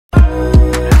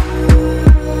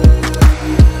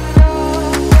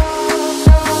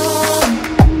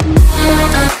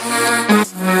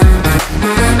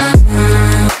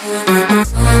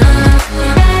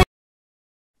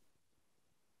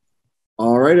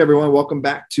right, everyone, welcome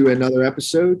back to another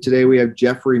episode. Today we have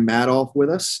Jeffrey Madoff with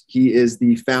us. He is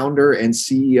the founder and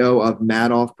CEO of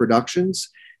Madoff Productions,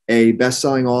 a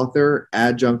best-selling author,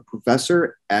 adjunct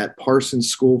professor at Parsons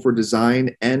School for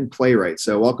Design and playwright.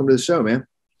 So welcome to the show, man.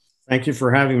 Thank you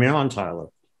for having me on, Tyler.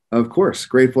 Of course.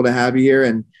 Grateful to have you here.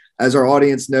 And as our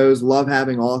audience knows, love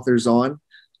having authors on.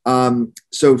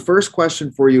 So first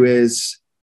question for you is,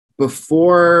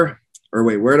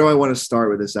 where do I want to start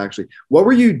with this actually? What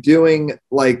were you doing,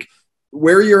 like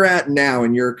where you're at now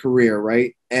in your career,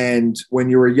 right? And when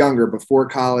you were younger, before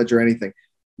college or anything,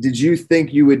 did you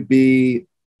think you would be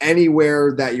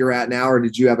anywhere that you're at now, or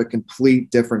did you have a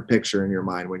complete different picture in your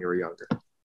mind when you were younger?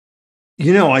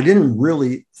 You know, I didn't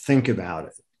really think about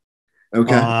it.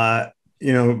 Okay.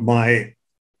 My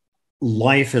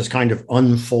life has kind of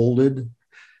unfolded.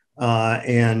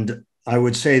 And I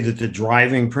would say that the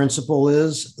driving principle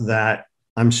is that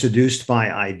I'm seduced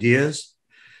by ideas.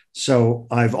 So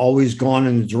I've always gone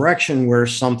in the direction where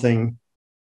something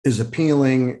is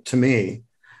appealing to me,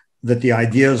 that the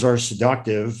ideas are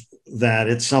seductive, that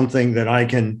it's something that I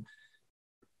can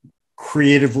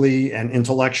creatively and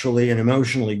intellectually and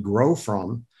emotionally grow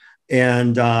from.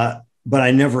 And, but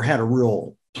I never had a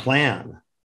real plan.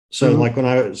 So like when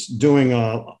I was doing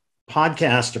a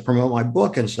podcast to promote my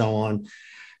book and so on,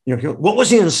 what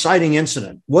was the inciting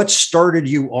incident? What started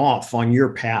you off on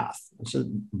your path? I said,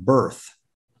 birth.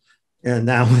 And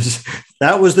that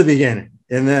was the beginning.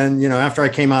 And then, after I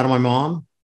came out of my mom,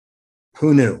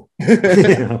 who knew?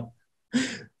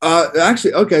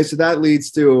 Actually, okay. So that leads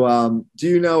to, do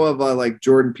you know of like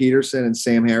Jordan Peterson and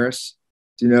Sam Harris?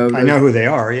 Do you know? I know who they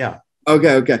are. Yeah.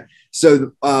 Okay.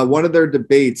 So one of their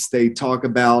debates, they talk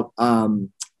about,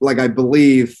 I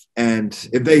believe, and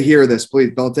if they hear this,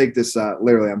 please don't take this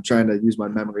literally. I'm trying to use my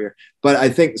memory here. But I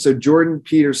think, so Jordan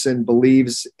Peterson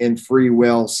believes in free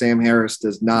will. Sam Harris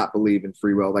does not believe in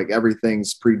free will. Like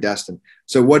everything's predestined.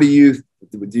 So what do you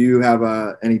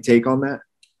have any take on that?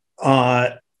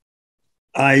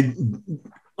 I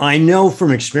know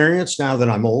from experience now that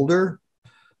I'm older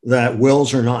that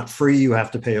wills are not free. You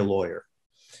have to pay a lawyer.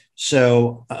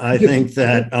 So I think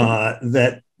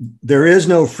that there is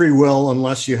no free will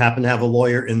unless you happen to have a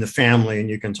lawyer in the family and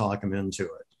you can talk them into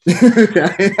it.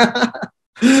 Okay.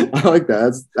 I like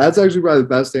that. That's actually probably the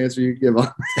best answer you can give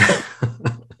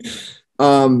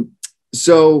on.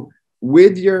 So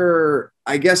with your,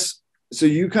 I guess, so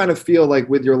you kind of feel like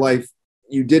with your life,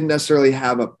 you didn't necessarily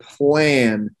have a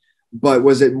plan, but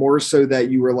was it more so that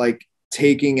you were like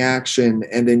taking action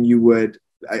and then you would,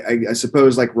 I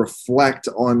suppose, like reflect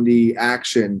on the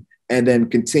action and then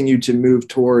continue to move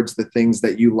towards the things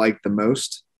that you like the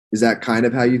most? Is that kind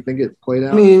of how you think it played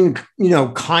out? I mean,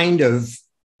 kind of,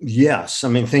 yes. I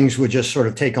mean, things would just sort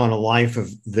of take on a life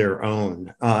of their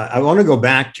own. I want to go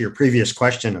back to your previous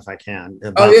question, if I can,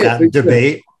 about that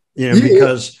debate,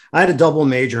 because I had a double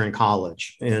major in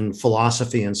college in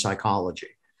philosophy and psychology.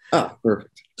 Oh,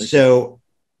 perfect. So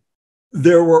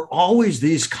there were always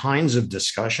these kinds of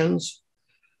discussions.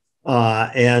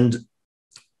 And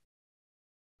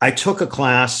I took a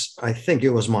class, I think it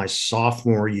was my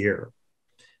sophomore year,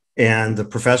 and the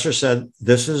professor said,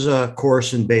 this is a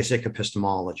course in basic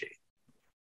epistemology.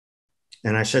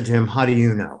 And I said to him, how do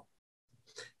you know?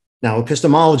 Now,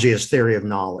 epistemology is theory of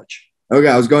knowledge. Okay,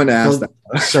 I was going to ask that.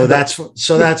 so that's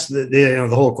the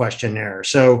whole question there.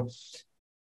 So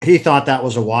he thought that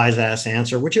was a wise ass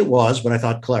answer, which it was, but I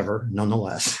thought clever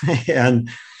nonetheless. And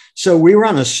so we were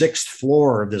on the 6th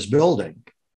floor of this building,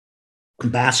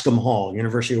 Bascom Hall,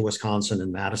 University of Wisconsin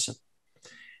in Madison.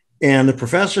 And the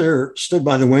professor stood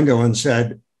by the window and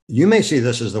said, you may see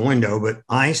this as the window, but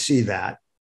I see that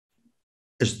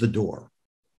as the door.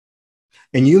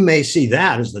 And you may see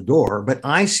that as the door, but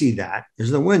I see that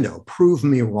as the window. Prove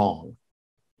me wrong.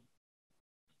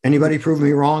 Anybody prove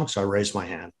me wrong? So I raised my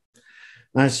hand.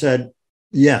 And I said,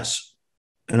 yes.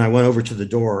 And I went over to the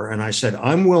door and I said,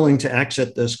 I'm willing to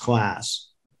exit this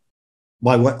class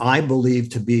by what I believe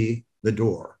to be the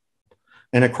door.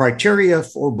 And a criteria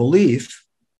for belief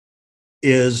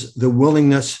is the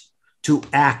willingness to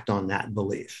act on that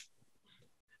belief.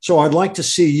 So I'd like to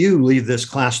see you leave this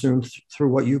classroom through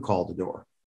what you call the door.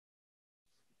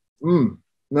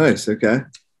 Nice. Okay.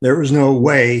 There was no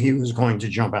way he was going to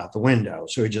jump out the window.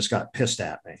 So he just got pissed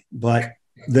at me. But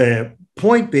the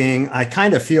point being, I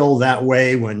kind of feel that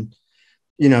way when,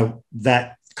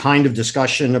 that kind of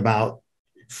discussion about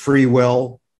free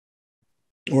will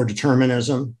or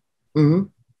determinism. Mm-hmm.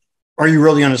 Are you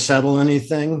really going to settle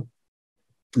anything?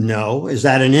 No. Is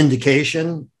that an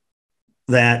indication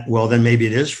that, well, then maybe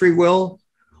it is free will?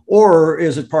 Or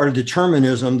is it part of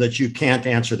determinism that you can't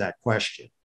answer that question?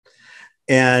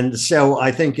 And so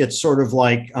I think it's sort of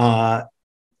like when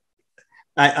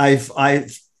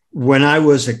I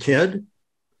was a kid,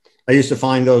 I used to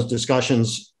find those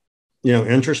discussions,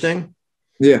 interesting.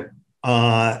 Yeah.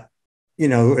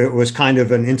 It was kind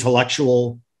of an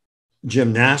intellectual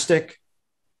gymnastic.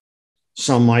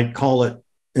 Some might call it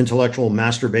intellectual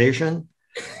masturbation.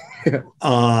 And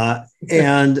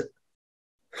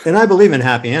I believe in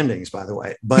happy endings, by the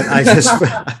way, but I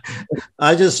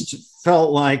just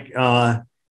felt like at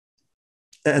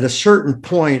a certain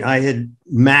point, I had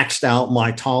maxed out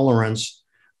my tolerance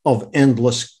of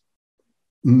endless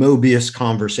Mobius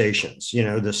conversations,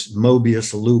 this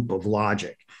Mobius loop of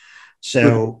logic.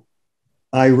 So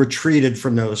I retreated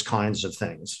from those kinds of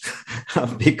things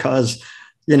because,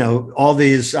 all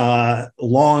these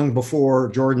long before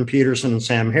Jordan Peterson and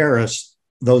Sam Harris,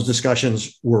 those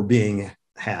discussions were being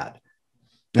had.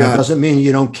 Now, it doesn't mean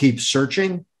you don't keep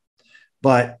searching,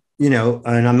 but,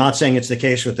 and I'm not saying it's the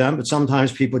case with them, but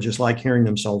sometimes people just like hearing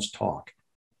themselves talk.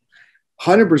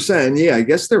 100%. Yeah, I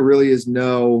guess there really is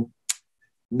no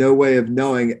way of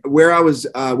knowing where I was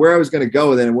going to go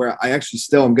with it, and where I actually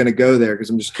still am going to go there, because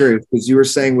I'm just curious, because you were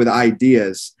saying with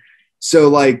ideas. So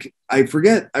like, I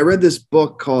forget, I read this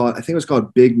book called, I think it was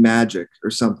called Big Magic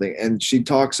or something. And she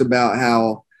talks about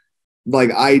how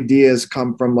like ideas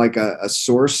come from like a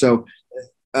source. So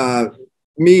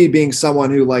me being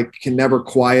someone who like can never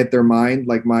quiet their mind,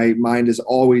 like my mind is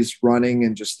always running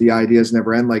and just the ideas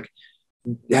never end. Like,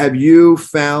 have you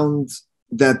found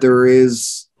that there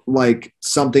is like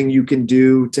something you can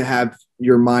do to have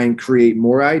your mind create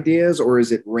more ideas, or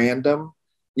is it random?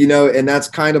 And that's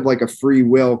kind of like a free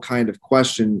will kind of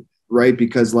question, right?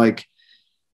 Because like,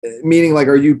 meaning like,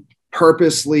 are you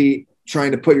purposely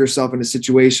trying to put yourself in a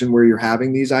situation where you're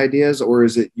having these ideas, or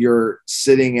is it you're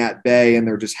sitting at bay and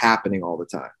they're just happening all the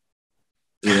time?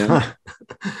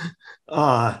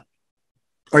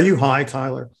 Are you high,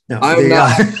 Tyler? No, I'm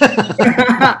not.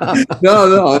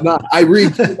 No, I'm not. I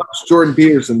read too much Jordan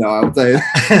Peterson, though, I'll tell you.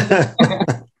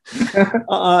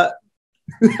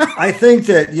 I think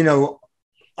that,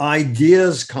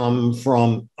 ideas come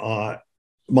from,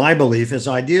 my belief is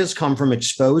ideas come from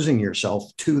exposing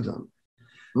yourself to them.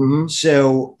 Mm-hmm.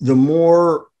 So the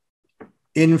more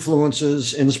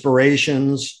influences,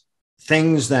 inspirations,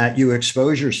 things that you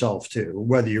expose yourself to,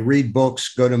 whether you read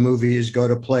books, go to movies, go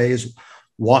to plays,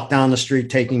 walk down the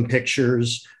street taking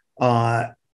pictures,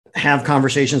 have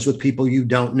conversations with people you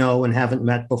don't know and haven't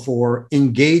met before,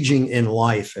 engaging in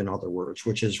life, in other words,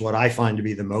 which is what I find to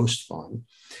be the most fun,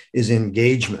 is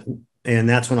engagement. And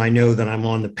that's when I know that I'm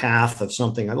on the path of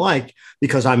something I like,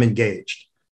 because I'm engaged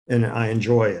and I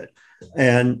enjoy it.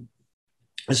 And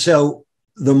so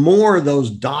the more of those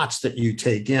dots that you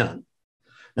take in,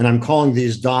 and I'm calling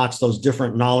these dots those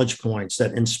different knowledge points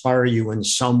that inspire you in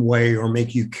some way or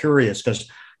make you curious, because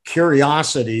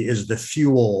curiosity is the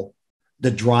fuel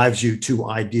that drives you to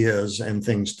ideas and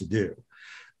things to do.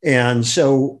 And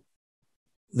so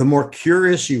the more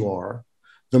curious you are,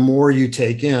 the more you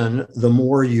take in, the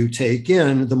more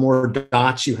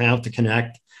dots you have to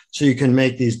connect, so you can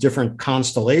make these different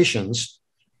constellations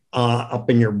up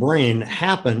in your brain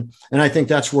happen. And I think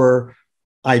that's where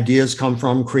ideas come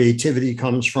from, creativity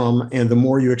comes from. And the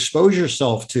more you expose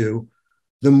yourself to,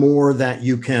 the more that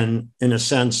you can, in a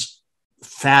sense,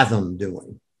 fathom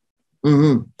doing.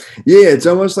 Mm-hmm. Yeah, it's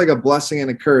almost like a blessing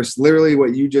and a curse. Literally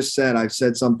what you just said, I've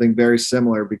said something very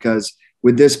similar, because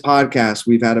with this podcast,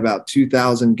 we've had about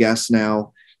 2,000 guests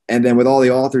now. And then with all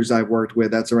the authors I've worked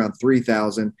with, that's around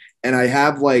 3,000. And I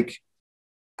have like,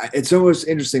 it's almost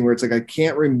interesting where it's like, I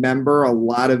can't remember a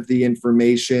lot of the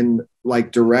information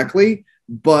like directly,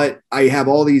 but I have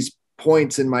all these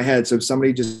points in my head. So if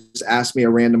somebody just asks me a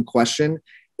random question,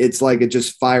 it's like, it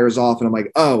just fires off and I'm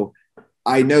like, oh,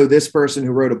 I know this person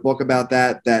who wrote a book about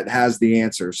that has the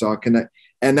answer. So I'll connect.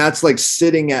 And that's like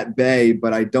sitting at bay,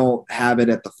 but I don't have it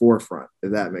at the forefront,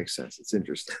 if that makes sense. It's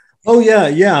interesting. Oh, yeah.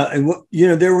 Yeah. And,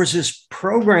 there was this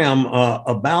program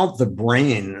about the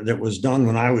brain that was done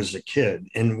when I was a kid.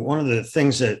 And one of the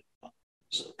things that,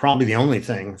 probably the only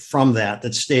thing from that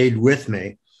stayed with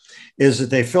me, is that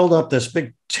they filled up this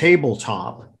big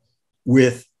tabletop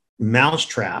with mouse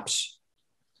traps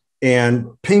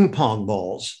and ping pong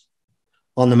balls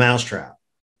on the mousetrap.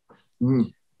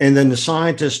 Mm. And then the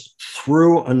scientist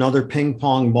threw another ping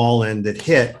pong ball in that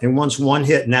hit. And once one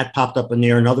hit and that popped up in the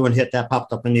air, another one hit, that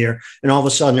popped up in the air. And all of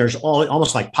a sudden there's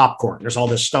almost like popcorn. There's all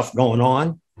this stuff going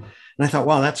on. And I thought,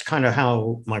 wow, that's kind of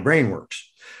how my brain works.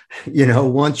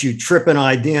 Once you trip an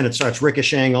idea and it starts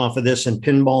ricocheting off of this and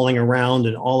pinballing around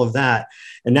and all of that.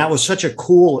 And that was such a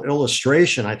cool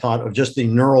illustration, I thought, of just the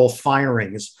neural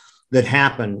firings that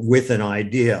happen with an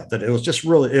idea, that it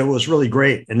was really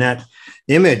great. And that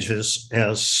image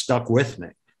has stuck with me.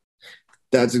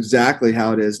 That's exactly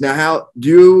how it is. Now, how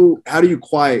do you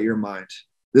quiet your mind?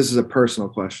 This is a personal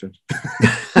question.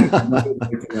 I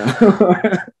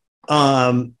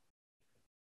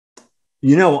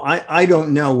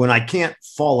don't know. When I can't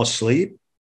fall asleep,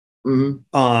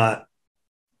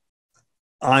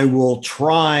 I will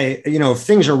try, if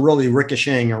things are really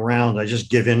ricocheting around, I just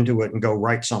give into it and go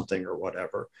write something or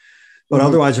whatever. But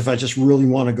otherwise, if I just really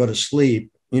want to go to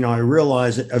sleep, I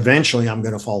realize that eventually I'm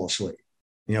going to fall asleep.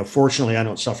 Fortunately, I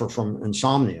don't suffer from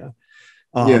insomnia,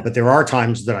 but there are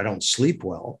times that I don't sleep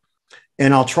well.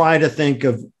 And I'll try to think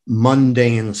of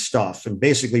mundane stuff and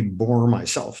basically bore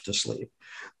myself to sleep.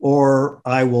 Or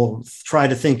I will try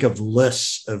to think of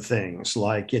lists of things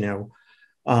like, can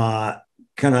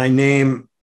I name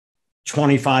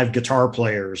 25 guitar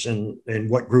players and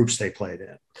what groups they played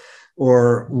in?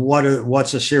 Or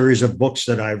what's a series of books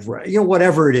that I've read?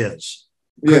 Whatever it is.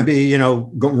 Could be,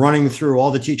 running through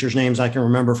all the teachers' names I can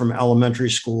remember from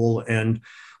elementary school and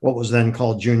what was then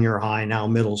called junior high, now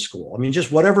middle school. I mean,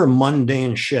 just whatever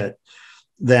mundane shit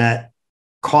that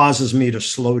causes me to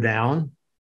slow down.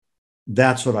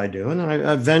 That's what I do. And then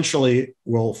I eventually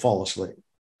will fall asleep.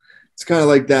 It's kind of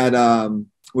like that.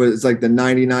 It's like the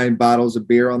 99 bottles of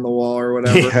beer on the wall or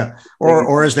whatever. Yeah.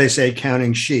 Or as they say,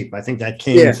 counting sheep. I think that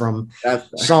came from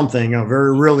something, a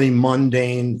very really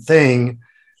mundane thing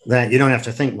that you don't have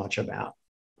to think much about.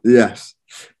 Yes.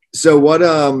 So what,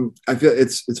 I feel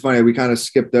it's funny. We kind of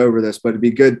skipped over this, but it'd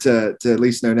be good to at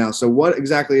least know now. So what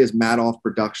exactly is Madoff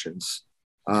Productions?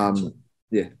 Madoff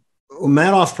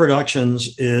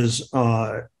Productions is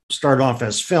started off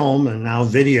as film and now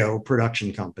video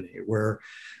production company, where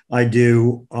I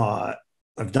do,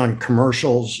 I've done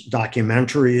commercials,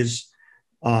 documentaries,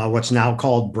 what's now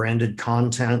called branded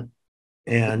content,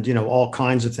 and, all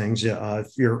kinds of things.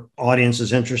 If your audience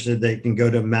is interested, they can go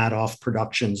to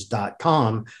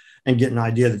madoffproductions.com and get an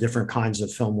idea of the different kinds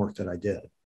of film work that I did.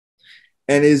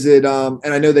 And is it, and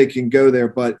I know they can go there,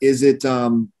 but is it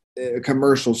a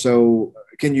commercial? So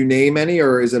can you name any,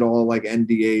 or is it all like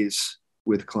NDAs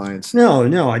with clients?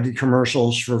 No, I did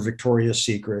commercials for Victoria's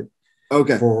Secret.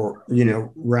 Okay. For,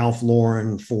 Ralph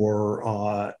Lauren,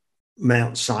 for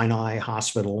Mount Sinai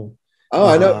Hospital. Oh,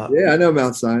 I know. I know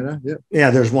Mount Sinai. Yeah.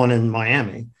 Yeah, there's one in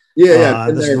Miami. Yeah.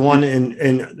 This is one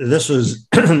in this was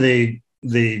the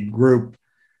group,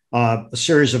 a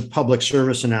series of public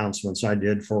service announcements I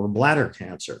did for bladder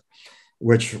cancer,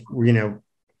 which,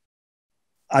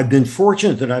 I've been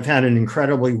fortunate that I've had an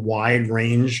incredibly wide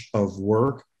range of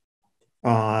work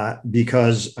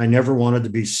because I never wanted to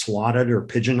be slotted or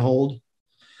pigeonholed.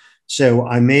 So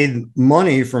I made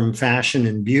money from fashion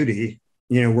and beauty,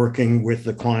 working with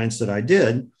the clients that I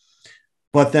did.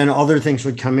 But then other things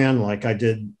would come in, like I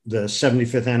did the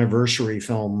 75th anniversary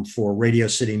film for Radio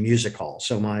City Music Hall.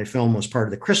 So my film was part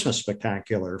of the Christmas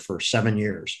Spectacular for 7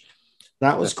 years.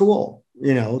 That was cool,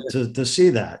 to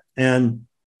see that. And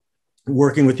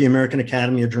working with the American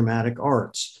Academy of Dramatic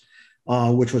Arts,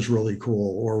 which was really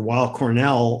cool. Or while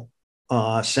Cornell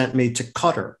sent me to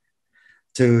Qatar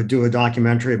to do a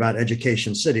documentary about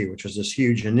Education City, which was this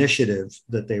huge initiative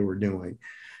that they were doing.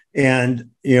 And,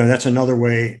 that's another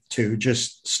way to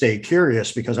just stay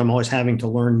curious, because I'm always having to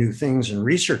learn new things and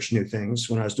research new things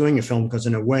when I was doing a film, because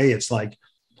in a way it's like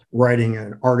writing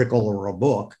an article or a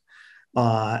book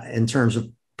in terms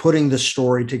of putting the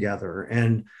story together.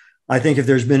 And I think if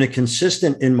there's been a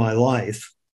consistent in my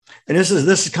life, and this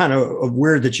is kind of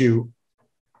weird that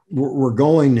we're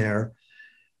going there.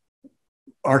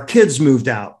 Our kids moved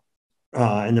out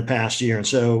in the past year. And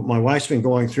so my wife's been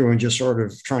going through and just sort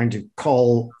of trying to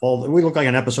call we look like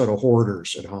an episode of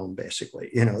Hoarders at home, basically.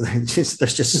 There's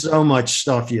just so much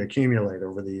stuff you accumulate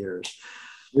over the years.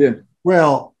 Yeah.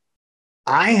 Well,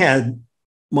 I had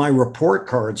my report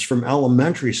cards from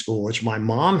elementary school, which my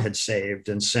mom had saved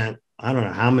and sent, I don't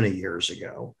know how many years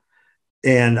ago.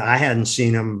 And I hadn't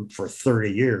seen them for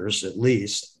 30 years at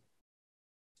least.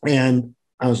 And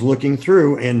I was looking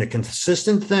through, and the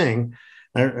consistent thing,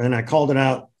 and I called it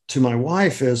out to my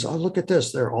wife, is, oh, look at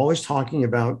this. They're always talking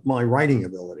about my writing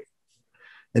ability.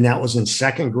 And that was in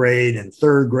second grade and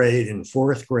third grade and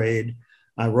fourth grade.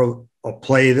 I wrote a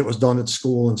play that was done at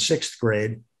school in sixth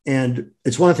grade. And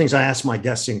it's one of the things I asked my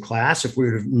guests in class: if we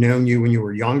would have known you when you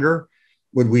were younger,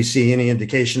 would we see any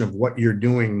indication of what you're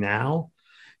doing now?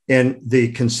 And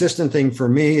the consistent thing for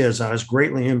me is I was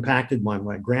greatly impacted by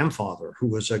my grandfather, who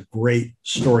was a great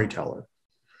storyteller.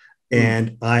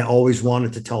 And I always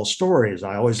wanted to tell stories.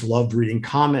 I always loved reading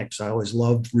comics. I always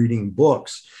loved reading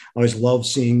books. I always loved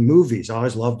seeing movies. I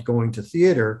always loved going to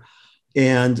theater.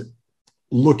 And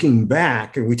looking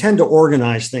back, and we tend to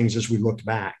organize things as we look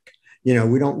back. We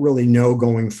don't really know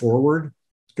going forward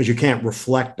because you can't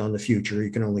reflect on the future.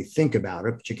 You can only think about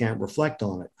it, but you can't reflect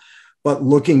on it. But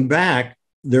looking back,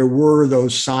 there were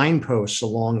those signposts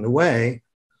along the way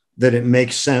that it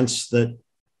makes sense that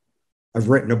I've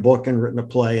written a book and written a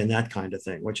play and that kind of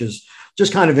thing, which is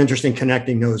just kind of interesting,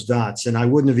 connecting those dots. And I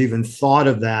wouldn't have even thought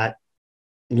of that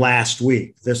last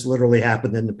week. This literally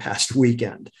happened in the past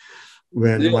weekend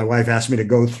when my wife asked me to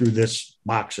go through this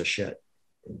box of shit.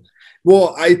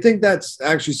 Well, I think that's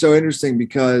actually so interesting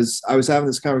because I was having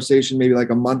this conversation maybe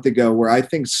like a month ago where I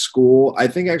think school,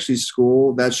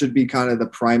 that should be kind of the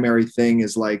primary thing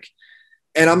is like,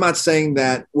 and I'm not saying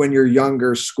that when you're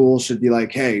younger, school should be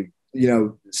like, hey,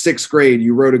 sixth grade,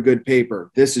 you wrote a good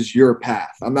paper. This is your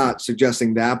path. I'm not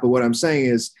suggesting that, but what I'm saying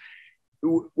is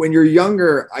when you're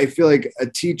younger, I feel like a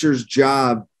teacher's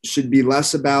job should be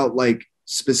less about like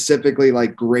specifically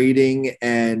like grading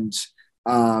and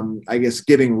I guess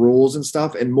giving rules and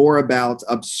stuff, and more about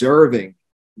observing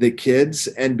the kids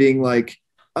and being like,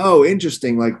 oh,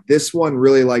 interesting. Like this one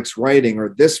really likes writing,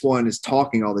 or this one is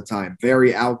talking all the time,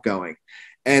 very outgoing,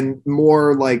 and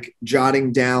more like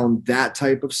jotting down that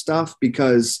type of stuff.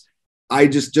 Because I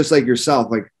just like yourself,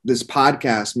 like this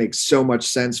podcast makes so much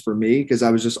sense for me because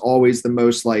I was just always the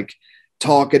most like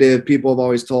talkative. People have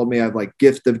always told me I have like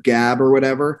gift of gab or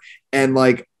whatever. And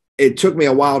like, it took me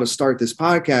a while to start this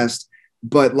podcast,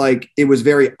 but like, it was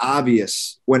very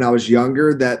obvious when I was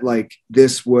younger that like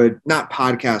this would not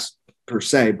podcast per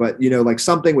se, but like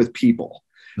something with people.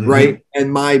 Mm-hmm. Right.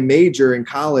 And my major in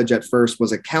college at first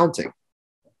was accounting.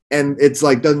 And it's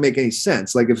like, doesn't make any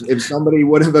sense. Like if somebody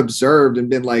would have observed and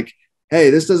been like,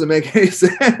 hey, this doesn't make any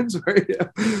sense. Right?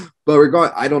 But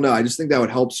I don't know. I just think that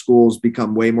would help schools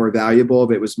become way more valuable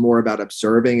if it was more about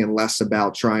observing and less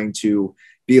about trying to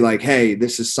be like, hey,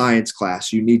 this is science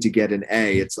class, you need to get an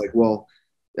A. It's like, well,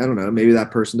 I don't know. Maybe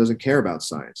that person doesn't care about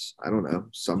science. I don't know.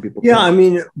 Some people. Yeah. I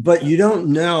mean, but you don't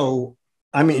know.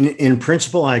 I mean, in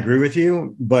principle, I agree with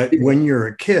you. But when you're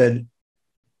a kid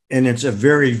and it's a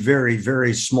very, very,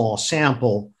 very small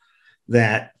sample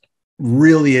that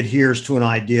really adheres to an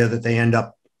idea that they end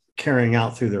up carrying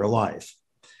out through their life.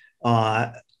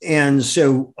 And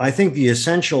so I think the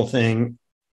essential thing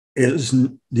is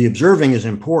the observing is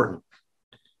important,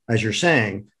 as you're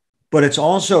saying, but it's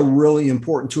also really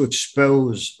important to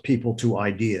expose people to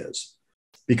ideas,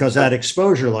 because that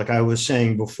exposure, like I was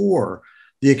saying before,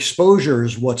 the exposure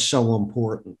is what's so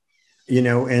important,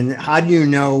 and how do you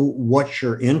know what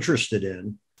you're interested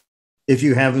in if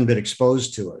you haven't been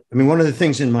exposed to it? I mean, one of the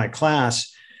things in my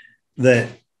class that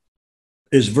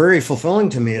is very fulfilling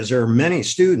to me is there are many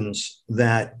students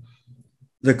that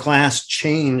the class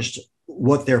changed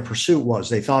what their pursuit was.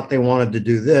 They thought they wanted to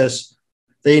do this.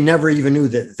 They never even knew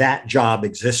that job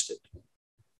existed.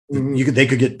 Mm-hmm. They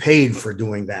could get paid for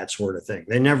doing that sort of thing.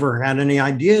 They never had any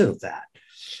idea of that.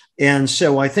 And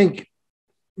so I think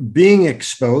being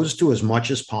exposed to as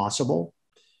much as possible,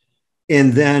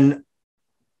 and then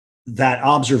that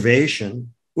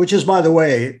observation, which is, by the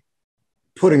way,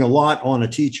 putting a lot on a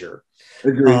teacher.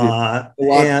 But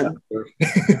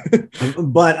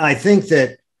I think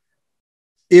that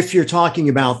if you're talking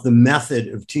about the method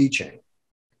of teaching,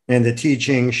 and the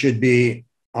teaching should be,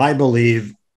 I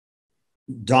believe,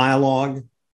 dialogue,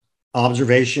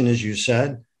 observation, as you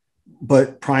said,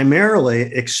 but primarily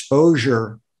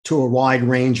exposure to a wide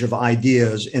range of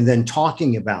ideas and then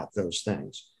talking about those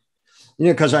things.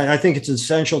 Because I think it's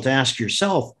essential to ask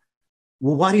yourself,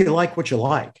 well, why do you like what you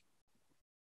like?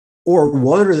 Or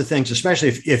what are the things, especially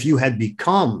if you had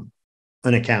become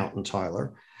an accountant,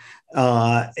 Tyler,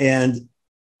 and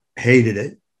hated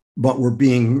it, but were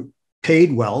being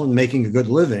paid well and making a good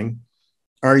living,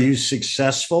 are you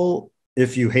successful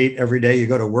if you hate every day you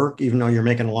go to work, even though you're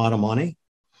making a lot of money?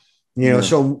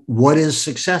 So what is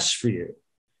success for you?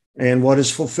 And what is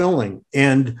fulfilling?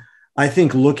 And I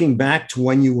think looking back to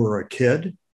when you were a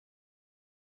kid,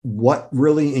 what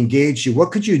really engaged you?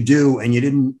 What could you do? And you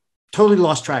didn't totally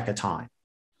lost track of time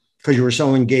because you were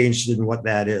so engaged in what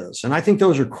that is. And I think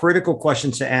those are critical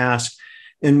questions to ask.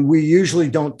 And we usually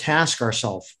don't task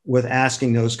ourselves with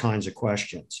asking those kinds of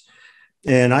questions.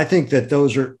 And I think that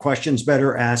those are questions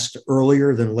better asked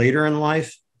earlier than later in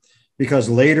life, because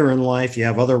later in life, you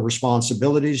have other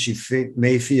responsibilities. You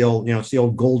may feel, it's the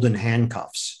old golden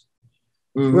handcuffs.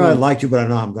 Mm-hmm. Well, I'd like to, but I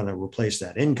know I'm going to replace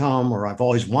that income, or I've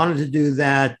always wanted to do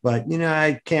that, but,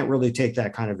 I can't really take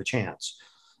that kind of a chance.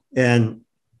 And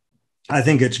I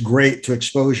think it's great to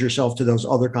expose yourself to those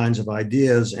other kinds of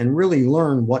ideas and really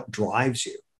learn what drives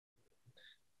you.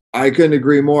 I couldn't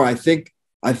agree more. I think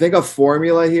I think a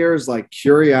formula here is like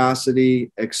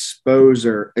curiosity,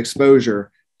 exposure,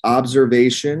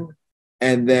 observation,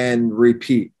 and then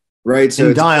repeat, right? So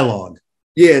In it's dialogue.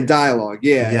 yeah, dialogue.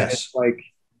 Yeah. And Yes. it's like,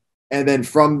 and then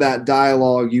from that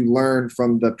dialogue, you learn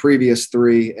from the previous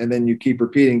three, and then you keep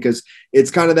repeating, because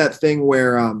it's kind of that thing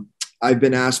where I've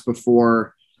been asked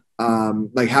before,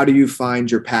 like, how do you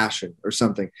find your passion or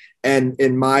something? And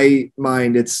in my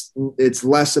mind, it's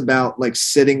less about like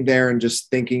sitting there and just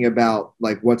thinking about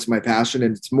like what's my passion,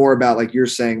 and it's more about, like you're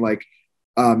saying, like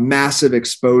massive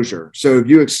exposure. So if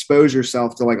you expose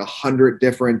yourself to like 100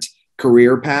 different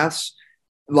career paths,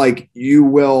 like you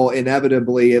will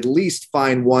inevitably at least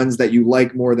find ones that you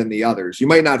like more than the others. You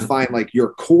might not find like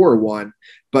your core one,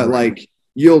 but like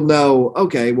you'll know,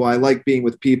 okay, well, I like being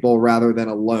with people rather than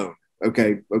alone.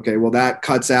 Okay. Well, that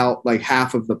cuts out like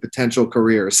half of the potential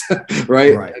careers,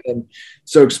 right? And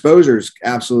so exposure is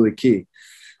absolutely key.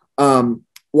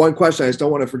 One question I just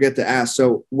don't want to forget to ask.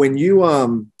 So when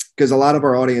you, because a lot of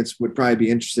our audience would probably be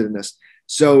interested in this.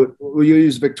 So will you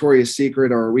use Victoria's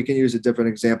Secret, or we can use a different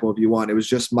example if you want. It was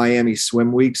just Miami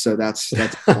Swim Week. So that's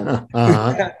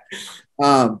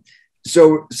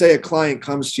so say a client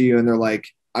comes to you and they're like,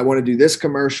 I want to do this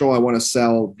commercial. I want to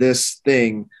sell this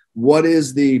thing. What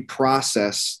is the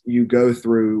process you go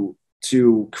through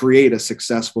to create a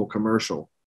successful commercial?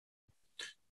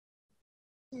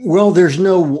 Well, there's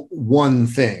no one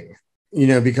thing,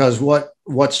 because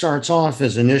what starts off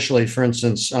is initially, for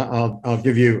instance, I'll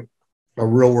give you a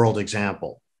real world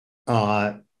example.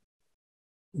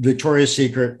 Victoria's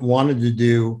Secret wanted to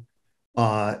do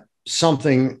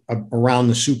something around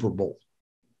the Super Bowl.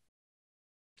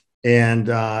 And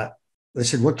they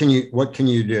said, what can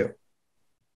you do?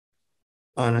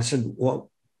 And I said, well,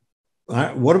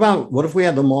 what if we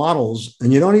had the models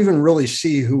and you don't even really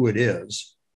see who it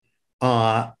is,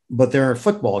 but they're a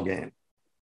football game.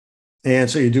 And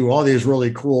so you do all these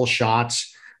really cool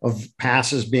shots of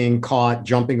passes being caught,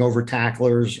 jumping over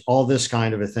tacklers, all this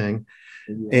kind of a thing.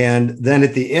 And then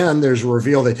at the end, there's a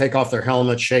reveal. They take off their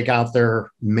helmets, shake out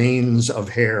their manes of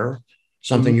hair,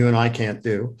 something you and I can't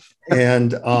do.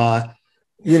 And,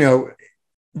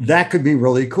 that could be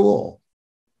really cool.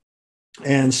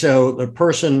 And so the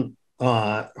person who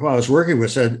I was working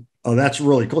with said, oh, that's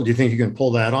really cool. Do you think you can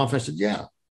pull that off? I said, yeah,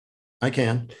 I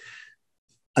can.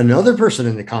 Another person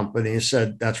in the company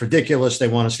said, that's ridiculous. They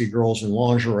want to see girls in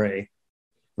lingerie.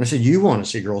 And I said, you want to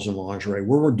see girls in lingerie?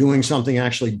 We're doing something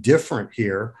actually different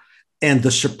here. And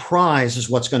the surprise is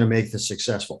what's going to make this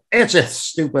successful. It's a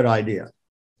stupid idea.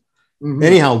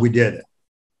 Anyhow, we did it.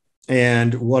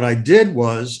 And what I did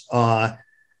was,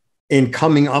 in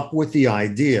coming up with the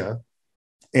idea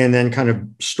and then kind of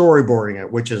storyboarding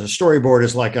it, which is a storyboard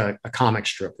is like a comic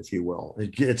strip, if you will.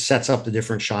 It sets up the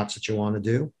different shots that you want to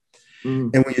do.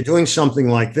 And when you're doing something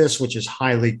like this, which is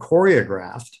highly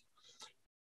choreographed,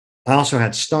 I also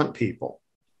had stunt people.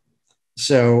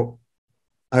 So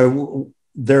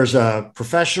there's a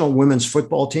professional women's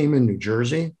football team in New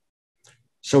Jersey.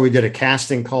 So we did a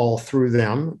casting call through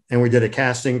them, and we did a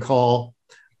casting call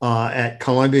at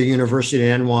Columbia University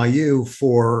and NYU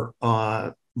for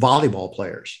volleyball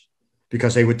players,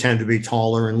 because they would tend to be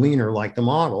taller and leaner like the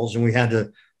models. And we had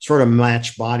to sort of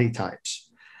match body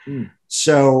types.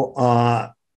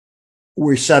 So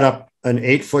we set up an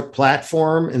 8-foot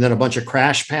platform and then a bunch of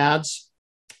crash pads,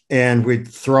 and we'd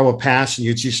throw a pass and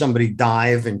you'd see somebody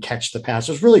dive and catch the pass.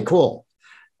 It was really cool.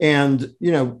 And,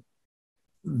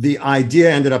 the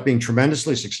idea ended up being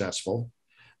tremendously successful.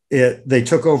 They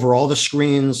took over all the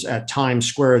screens at Times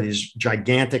Square, these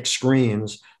gigantic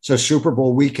screens. So Super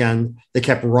Bowl weekend, they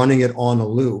kept running it on a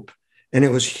loop, and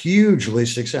it was hugely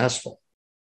successful.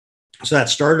 So that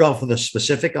started off with a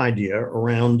specific idea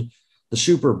around the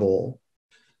Super Bowl,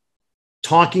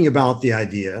 talking about the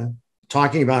idea,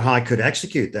 talking about how I could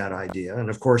execute that idea.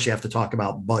 And of course, you have to talk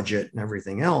about budget and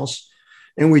everything else.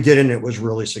 And we did, and it was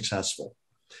really successful.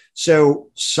 So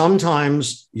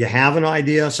sometimes you have an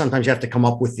idea, sometimes you have to come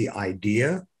up with the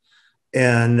idea.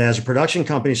 And as a production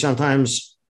company,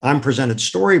 sometimes I'm presented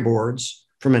storyboards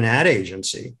from an ad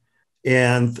agency.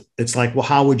 And it's like, well,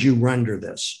 how would you render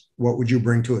this? What would you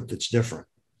bring to it that's different?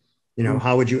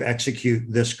 How would you execute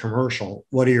this commercial?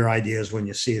 What are your ideas when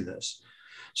you see this?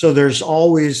 So there's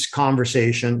always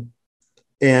conversation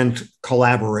and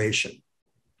collaboration.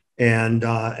 And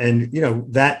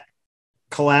that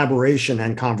collaboration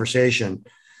and conversation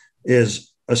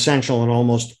is essential in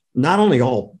almost not only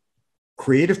all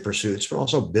creative pursuits, but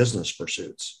also business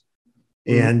pursuits.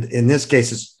 And in this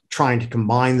case, it's trying to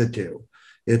combine the two.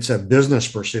 It's a business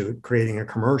pursuit, creating a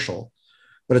commercial,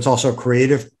 but it's also a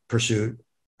creative pursuit.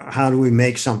 How do we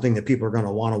make something that people are going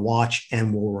to want to watch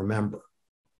and will remember?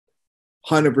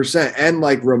 100%. And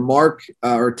like remark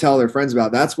or tell their friends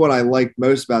about. That's what I like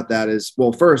most about that is,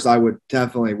 well, first, I would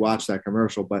definitely watch that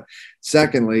commercial. But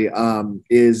secondly,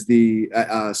 is the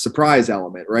surprise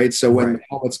element, right? So when the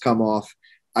helmets come off,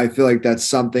 I feel like that's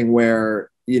something where,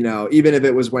 you know, even if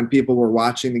it was when people were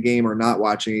watching the game or not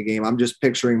watching a game, I'm just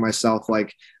picturing myself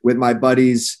like with my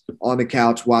buddies on the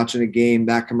couch watching a game,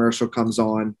 that commercial comes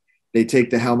on, they take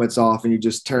the helmets off and you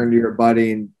just turn to your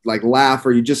buddy and like laugh,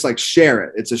 or you just like share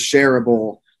it. It's a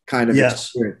shareable kind of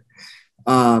experience.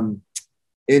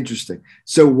 Interesting.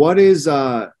 So what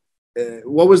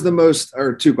was the most,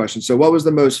 or two questions. So what was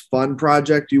the most fun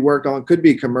project you worked on? Could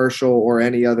be commercial or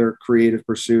any other creative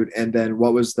pursuit. And then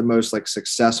what was the most like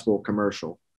successful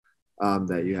commercial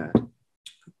that you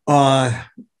had?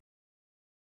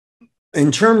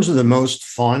 In terms of the most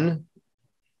fun,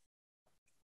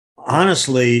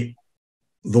 honestly,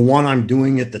 the one I'm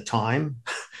doing at the time.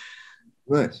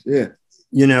 Nice. Yeah.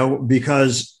 You know,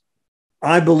 because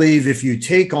I believe if you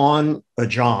take on a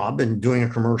job, and doing a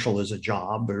commercial is a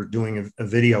job, or doing a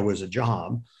video is a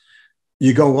job,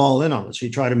 you go all in on it. So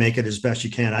you try to make it as best you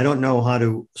can. I don't know how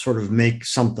to sort of make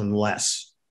something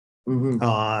less.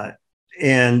 Mm-hmm.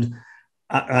 And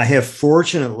I have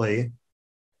fortunately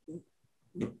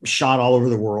shot all over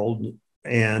the world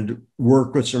and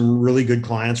worked with some really good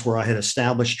clients where I had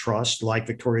established trust, like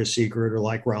Victoria's Secret or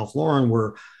like Ralph Lauren,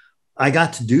 where I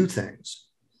got to do things,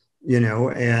 you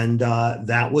know, and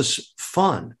that was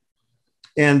fun.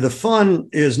 And the fun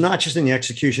is not just in the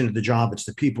execution of the job, it's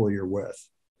the people you're with.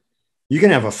 You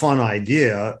can have a fun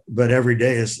idea, but every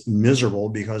day is miserable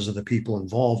because of the people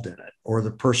involved in it or the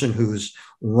person who's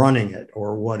running it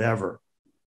or whatever.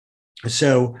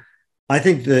 So I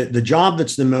think the job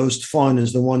that's the most fun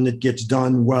is the one that gets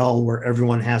done well, where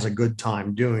everyone has a good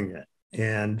time doing it.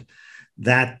 And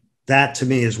that to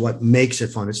me is what makes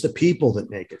it fun. It's the people that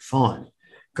make it fun,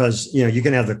 because, you know, you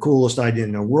can have the coolest idea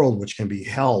in the world, which can be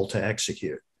hell to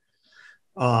execute.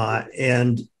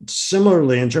 And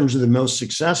similarly, in terms of the most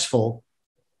successful,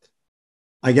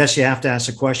 I guess you have to ask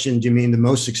the question, do you mean the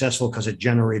most successful because it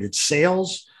generated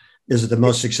sales? Is it the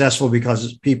most successful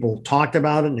because people talked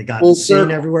about it and it got seen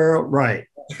everywhere? Right.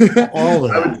 All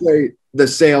of that. I would say the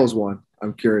sales one.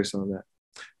 I'm curious on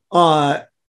that.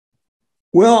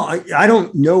 Well, I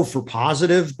don't know for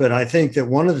positive, but I think that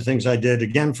one of the things I did,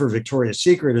 again, for Victoria's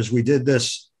Secret is we did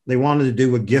this. They wanted to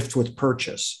do a gift with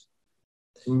purchase.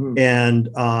 Mm-hmm. And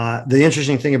the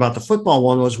interesting thing about the football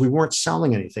one was we weren't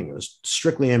selling anything. It was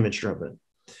strictly image driven.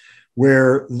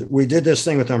 Where we did this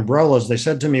thing with umbrellas, they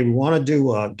said to me, we want to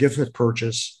do a gift with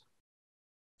purchase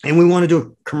and we want to do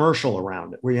a commercial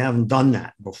around it. We haven't done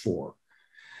that before.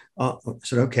 I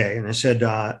said, okay. And I said,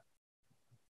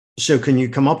 so can you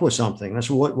come up with something? I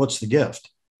said, what's the gift?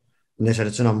 And they said,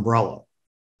 it's an umbrella.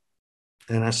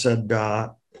 And I said,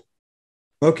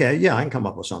 okay, yeah, I can come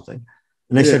up with something.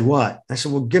 And they said, what? I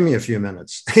said, well, give me a few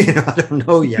minutes. You know, I don't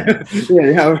know yet.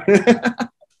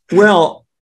 Well,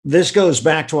 this goes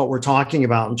back to what we're talking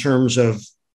about in terms of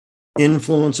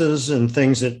influences and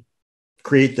things that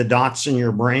create the dots in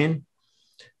your brain.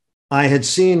 I had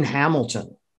seen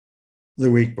Hamilton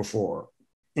the week before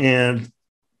and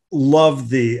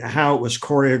loved how it was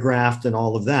choreographed and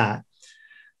all of that.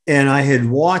 And I had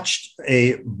watched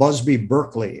a Busby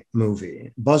Berkeley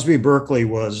movie. Busby Berkeley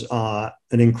was an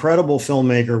incredible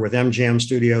filmmaker with MGM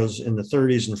Studios in the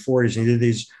 30s and 40s. And he did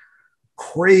these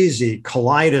crazy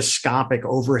kaleidoscopic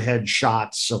overhead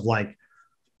shots of like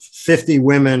 50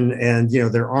 women and, you know,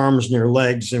 their arms and their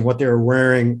legs and what they were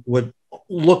wearing would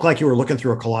look like you were looking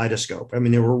through a kaleidoscope. I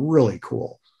mean, they were really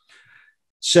cool.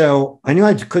 So I knew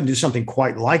I couldn't do something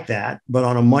quite like that, but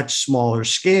on a much smaller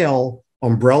scale.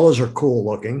 Umbrellas are cool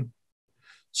looking.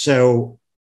 So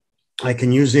I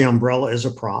can use the umbrella as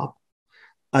a prop.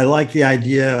 I like the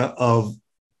idea of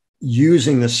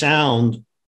using the sound.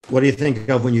 What do you think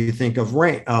of when you think of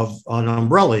rain, of an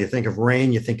umbrella? You think of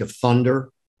rain, you think of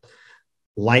thunder,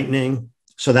 lightning.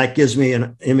 So that gives me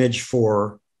an image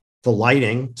for the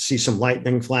lighting, see some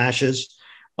lightning flashes.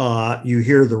 You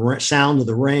hear the sound of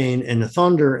the rain and the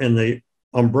thunder, and the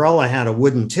umbrella had a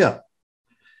wooden tip.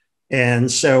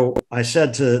 And so I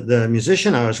said to the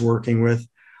musician I was working with,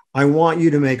 I want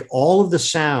you to make all of the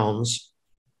sounds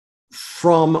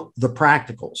from the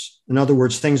practicals. In other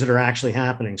words, things that are actually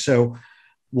happening. So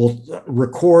we'll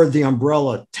record the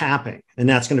umbrella tapping, and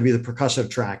that's going to be the percussive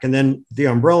track. And then the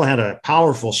umbrella had a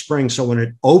powerful spring. So when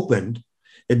it opened,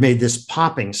 it made this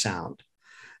popping sound.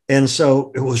 And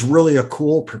so it was really a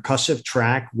cool percussive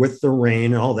track with the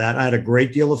rain and all that. I had a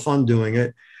great deal of fun doing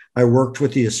it. I worked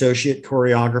with the associate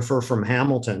choreographer from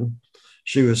Hamilton.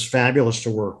 She was fabulous to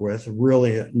work with,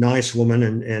 really a nice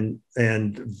woman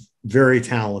and very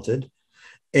talented.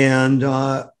 And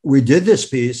we did this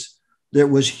piece that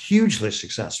was hugely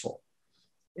successful.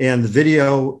 And the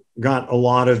video got a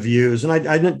lot of views. And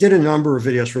I did a number of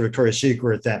videos for Victoria's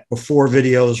Secret that before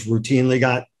videos routinely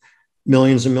got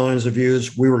millions and millions of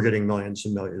views. We were getting millions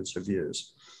and millions of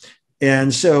views.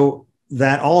 And so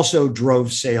that also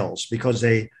drove sales because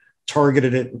they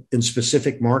targeted it in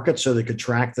specific markets so they could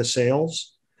track the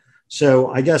sales.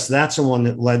 So I guess that's the one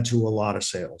that led to a lot of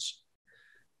sales.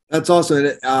 That's awesome.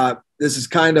 This is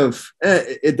kind of,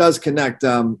 it does connect.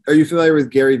 Are you familiar with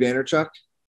Gary Vaynerchuk?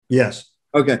 Yes.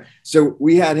 Okay. So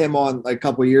we had him on like a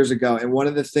couple of years ago. And one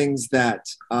of the things that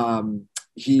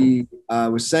he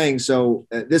was saying, so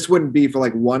this wouldn't be for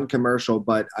like one commercial,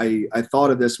 but I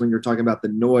thought of this when you're talking about the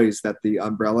noise that the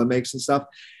umbrella makes and stuff,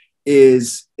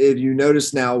 is if you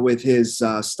notice now with his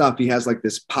stuff, he has like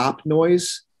this pop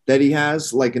noise that he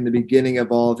has like in the beginning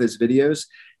of all of his videos.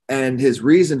 And his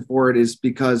reason for it is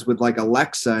because with like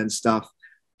Alexa and stuff,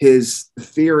 his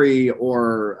theory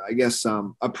or I guess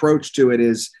approach to it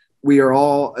is we are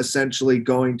all essentially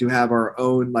going to have our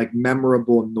own like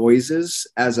memorable noises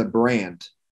as a brand,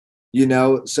 you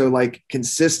know? So like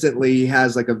consistently he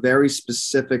has like a very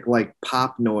specific like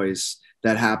pop noise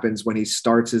that happens when he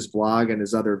starts his vlog and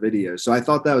his other videos. So I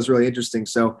thought that was really interesting.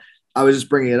 So I was just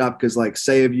bringing it up because like,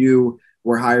 say if you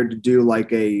were hired to do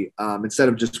like a, instead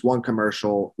of just one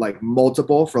commercial, like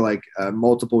multiple for like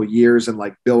multiple years and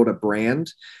like build a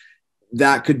brand,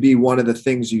 that could be one of the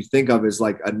things you think of as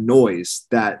like a noise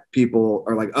that people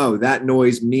are like, oh, that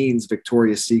noise means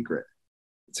Victoria's Secret.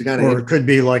 It's a kind of, or it could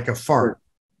be like a fart.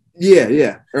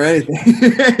 Yeah. Or anything.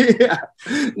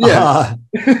 Yeah.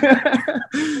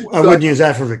 I wouldn't use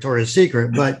that for Victoria's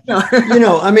Secret, but you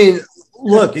know, I mean,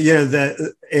 look, you know,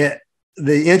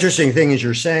 the interesting thing is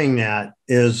you're saying that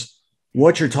is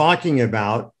what you're talking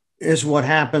about is what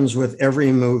happens with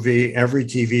every movie, every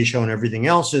TV show and everything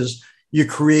else is you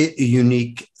create a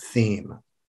unique theme.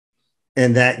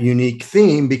 And that unique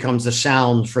theme becomes the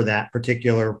sound for that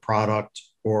particular product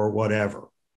or whatever.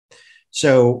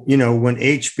 So, you know, when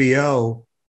HBO,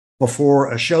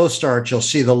 before a show starts, you'll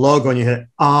see the logo and you hit,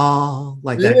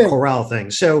 like that chorale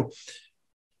thing. So,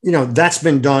 you know, that's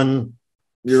been done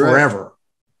forever. Right.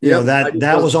 You know,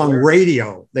 that was on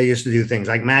radio. They used to do things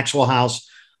like Maxwell House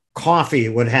coffee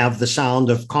would have the sound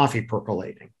of coffee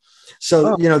percolating.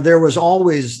 So, you know, there was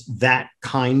always that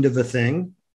kind of a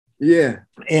thing. Yeah.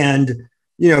 And,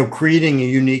 you know, creating a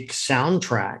unique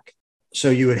soundtrack. So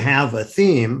you would have a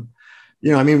theme.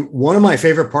 You know, I mean, one of my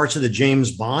favorite parts of the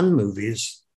James Bond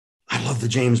movies, I love the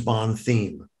James Bond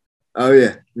theme. Oh,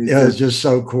 yeah. It's just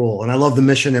so cool. And I love the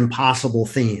Mission Impossible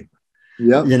theme.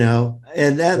 Yeah. You know,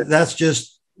 and that's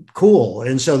just cool.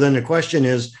 And so then the question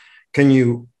is, can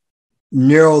you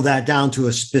narrow that down to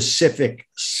a specific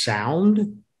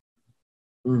sound?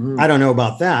 Mm-hmm. I don't know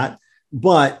about that,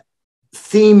 but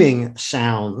theming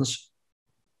sounds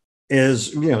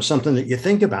is, you know, something that you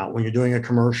think about when you're doing a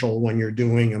commercial, when you're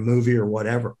doing a movie or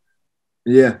whatever.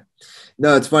 Yeah.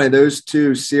 No, it's funny. Those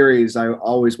two series, I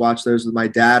always watch those with my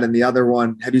dad. And the other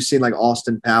one, have you seen like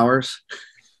Austin Powers?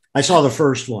 I saw the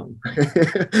first one.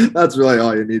 That's really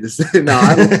all you need to say.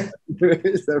 No,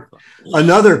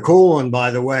 another cool one, by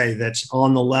the way, that's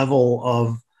on the level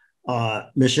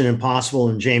of Mission Impossible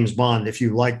and James Bond. If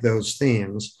you like those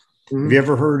themes, have you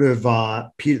ever heard of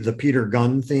the Peter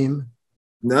Gunn theme?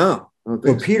 No.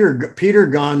 So Peter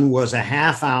Gunn was a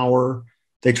half hour.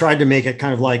 They tried to make it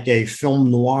kind of like a film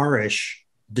noir-ish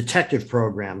detective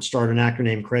program. Starred an actor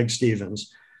named Craig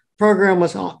Stevens. Program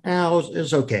was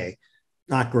okay.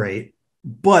 Not great,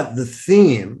 but the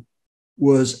theme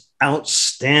was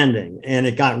outstanding and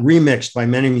it got remixed by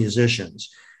many musicians.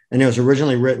 And it was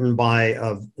originally written by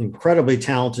an incredibly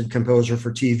talented composer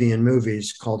for TV and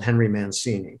movies called Henry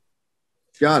Mancini.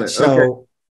 Got it. So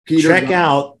check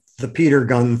out the Peter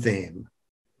Gunn theme.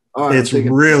 Right, it's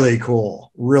really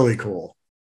cool. Really cool.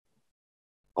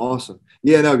 Awesome.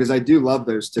 Yeah, no, because I do love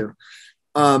those two.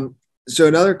 So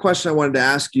another question I wanted to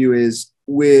ask you is,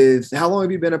 how long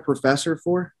have you been a professor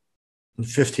for?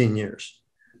 15 years.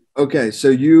 Okay. So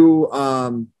you,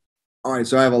 all right.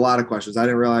 So I have a lot of questions. I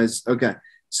didn't realize. Okay.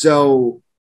 So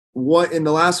what in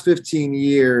the last 15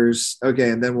 years,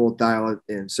 okay. And then we'll dial it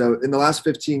in. So in the last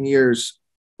 15 years,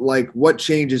 like what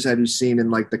changes have you seen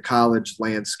in like the college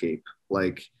landscape?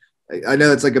 Like, I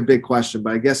know it's like a big question,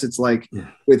 but I guess it's like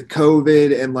with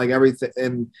COVID and like everything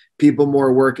and people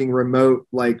more working remote,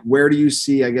 like where do you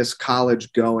see, I guess,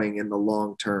 college going in the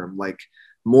long term? Like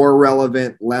more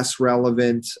relevant, less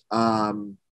relevant? I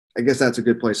guess that's a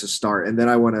good place to start. And then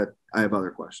I have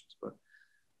other questions, but.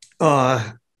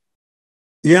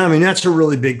 Yeah, I mean, that's a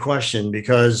really big question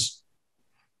because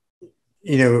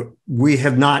we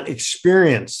have not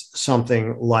experienced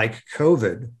something like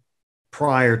COVID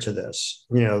prior to this.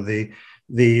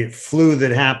 The flu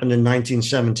that happened in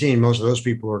 1917, most of those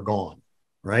people are gone,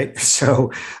 right?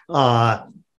 So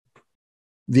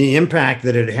the impact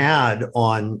that it had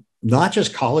on not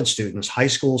just college students, high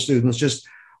school students, just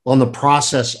on the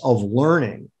process of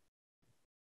learning,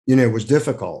 was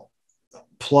difficult.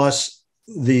 Plus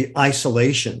the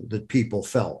isolation that people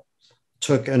felt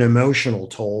took an emotional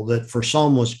toll that for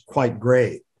some was quite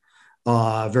great,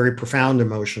 very profound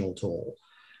emotional toll.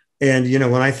 And,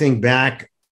 when I think back,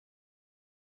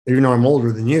 even though I'm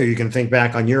older than you can think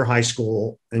back on your high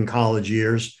school and college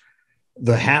years,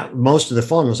 most of the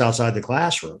fun was outside the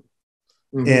classroom.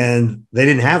 Mm-hmm. And they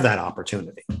didn't have that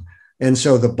opportunity. And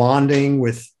so the bonding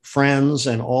with friends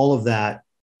and all of that,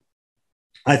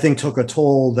 I think, took a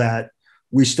toll that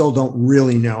we still don't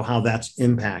really know how that's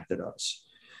impacted us.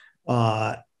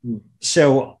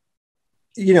 So,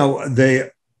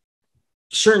 the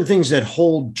certain things that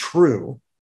hold true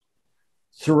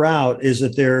throughout is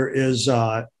that there is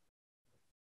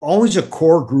always a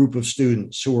core group of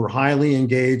students who are highly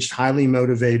engaged, highly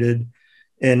motivated,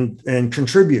 and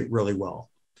contribute really well.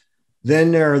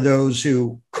 Then there are those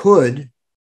who could,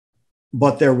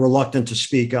 but they're reluctant to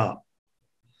speak up.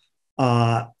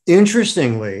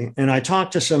 Interestingly, and I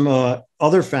talked to some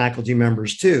other faculty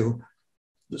members too,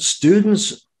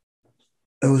 students,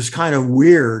 it was kind of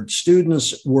weird.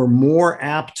 Students were more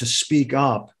apt to speak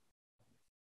up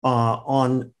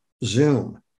on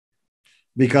Zoom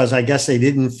because I guess they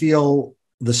didn't feel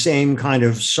the same kind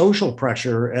of social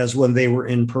pressure as when they were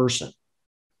in person.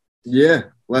 Yeah.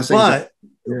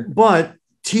 But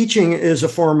teaching is a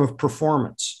form of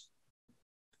performance.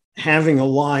 Having a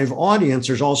live audience,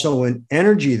 there's also an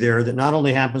energy there that not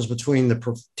only happens between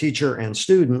the teacher and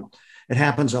student, it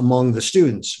happens among the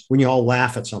students when you all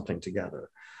laugh at something together,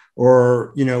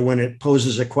 or, when it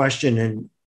poses a question and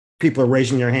people are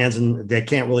raising their hands and they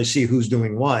can't really see who's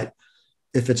doing what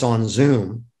if it's on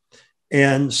Zoom.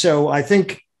 And so I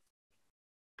think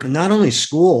not only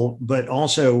school, but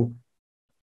also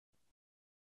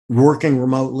working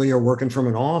remotely or working from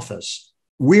an office,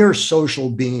 we are social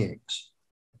beings.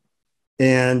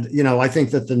 And, I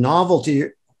think that the novelty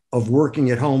of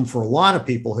working at home for a lot of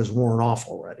people has worn off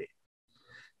already.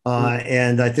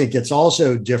 And I think it's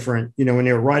also different, when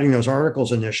they were writing those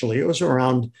articles initially, it was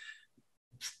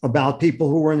about people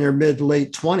who were in their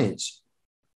late 20s,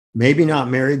 maybe not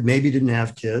married, maybe didn't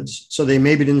have kids. So they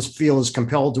maybe didn't feel as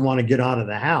compelled to want to get out of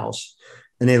the house.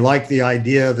 And they liked the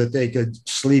idea that they could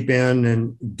sleep in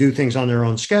and do things on their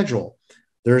own schedule.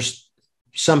 There's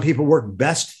some people work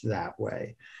best that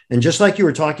way. And just like you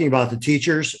were talking about, the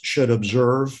teachers should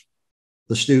observe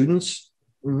the students.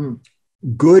 Mm-hmm.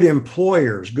 Good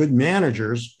employers, good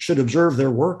managers should observe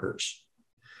their workers.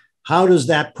 How does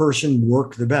that person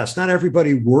work the best? Not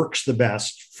everybody works the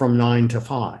best from 9 to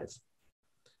 5.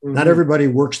 Mm-hmm. Not everybody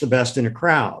works the best in a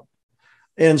crowd.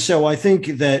 And so I think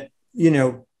that,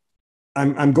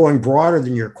 I'm going broader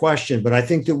than your question, but I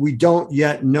think that we don't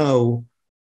yet know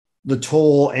the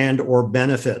toll and or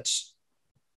benefits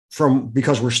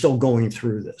because we're still going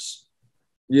through this.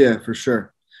 Yeah, for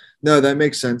sure. No, that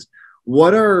makes sense.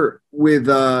 What are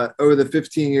over the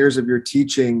 15 years of your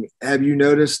teaching, have you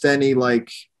noticed any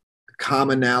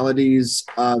commonalities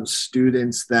of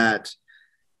students that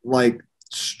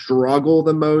struggle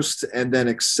the most and then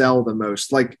excel the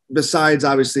most? Besides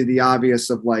obviously the obvious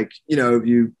of if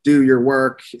you do your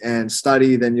work and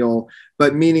study, then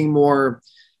but meaning more,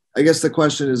 I guess the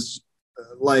question is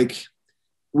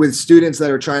with students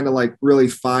that are trying to really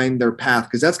find their path,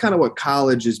 because that's kind of what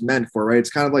college is meant for, right? It's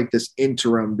kind of like this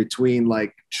interim between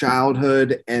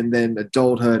childhood and then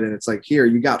adulthood. And it's here,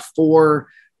 you got 4+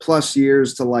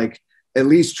 years to at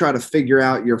least try to figure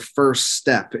out your first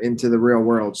step into the real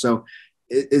world. So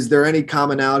is there any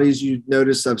commonalities you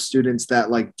notice of students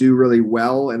that do really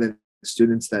well and then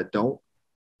students that don't?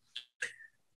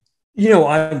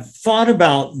 I've thought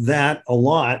about that a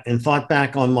lot and thought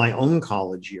back on my own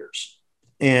college years.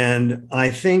 And I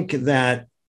think that,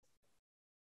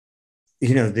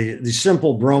 the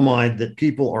simple bromide that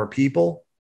people are people.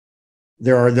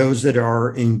 There are those that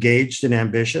are engaged and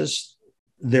ambitious.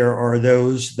 There are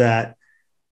those that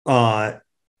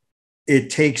it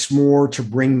takes more to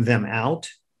bring them out.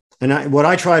 And what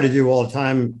I try to do all the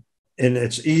time, and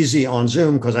it's easy on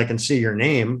Zoom because I can see your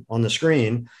name on the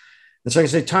screen. And so I can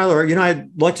say, Tyler,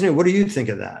 I'd like to know, what do you think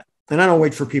of that? And I don't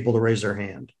wait for people to raise their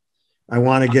hand. I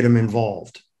want to get them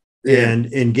involved and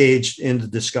engaged in the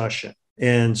discussion.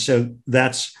 And so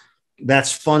that's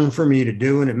fun for me to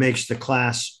do. And it makes the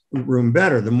classroom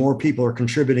better. The more people are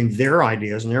contributing their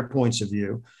ideas and their points of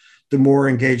view the more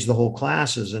engaged the whole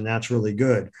class is, and that's really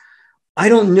good. I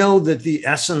don't know that the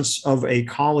essence of a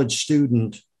college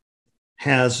student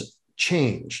has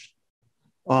changed.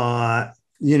 I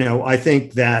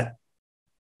think that,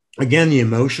 again, the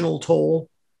emotional toll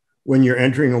when you're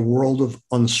entering a world of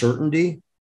uncertainty.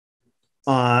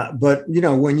 But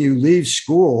when you leave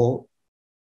school,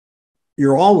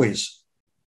 you're always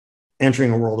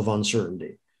entering a world of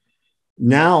uncertainty.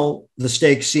 Now the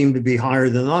stakes seem to be higher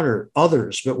than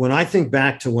others. But when I think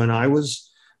back to when I was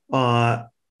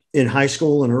in high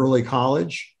school and early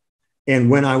college, and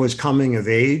when I was coming of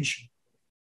age,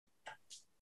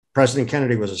 President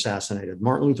Kennedy was assassinated.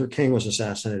 Martin Luther King was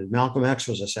assassinated. Malcolm X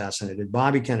was assassinated.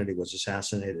 Bobby Kennedy was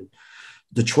assassinated.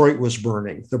 Detroit was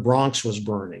burning. The Bronx was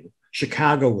burning.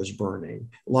 Chicago was burning.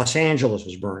 Los Angeles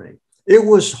was burning. It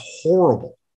was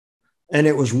horrible. And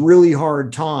it was really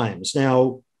hard times.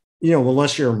 Now,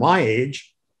 unless you're my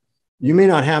age, you may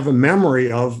not have a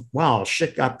memory of, wow,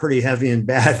 shit got pretty heavy and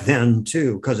bad then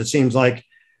too, because it seems like,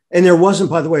 and there wasn't,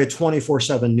 by the way, a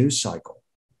 24/7 news cycle.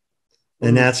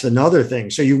 And that's another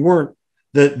thing. So you weren't,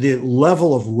 the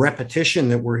level of repetition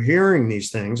that we're hearing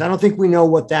these things, I don't think we know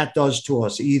what that does to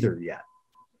us either yet.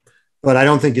 But I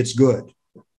don't think it's good.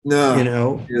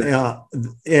 No. Yeah.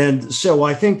 And so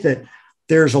I think that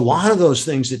there's a lot of those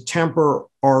things that temper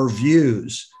our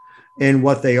views and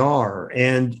what they are.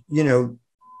 And,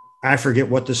 I forget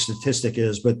what the statistic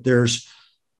is, but there's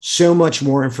so much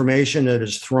more information that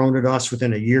is thrown at us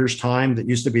within a year's time that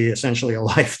used to be essentially a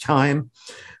lifetime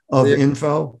of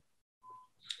info.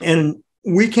 And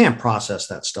we can't process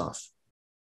that stuff.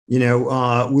 We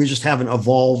just haven't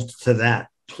evolved to that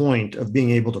point of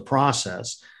being able to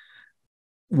process.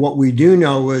 What we do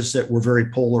know is that we're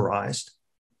very polarized,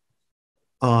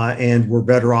 and we're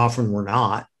better off when we're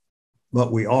not,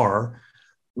 but we are.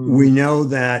 We know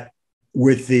that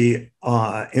with the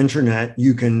internet,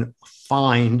 you can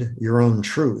find your own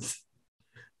truth,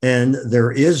 and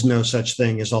there is no such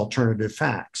thing as alternative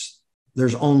facts.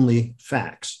 There's only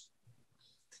facts.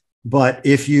 But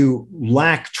if you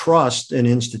lack trust in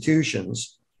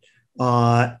institutions,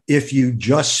 if you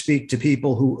just speak to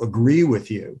people who agree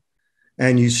with you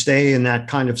and you stay in that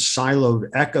kind of siloed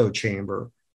echo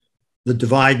chamber, the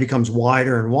divide becomes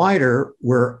wider and wider,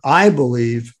 where I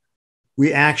believe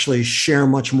we actually share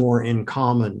much more in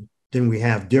common than we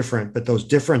have different. But those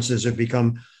differences have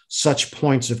become such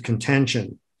points of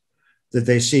contention that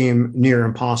they seem near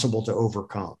impossible to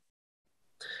overcome.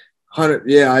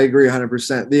 Yeah, I agree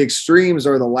 100%. The extremes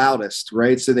are the loudest,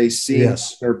 right? So they seem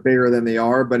they're bigger than they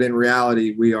are, but in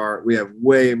reality, we have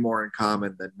way more in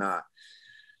common than not.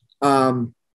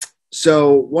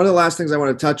 So one of the last things I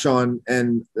want to touch on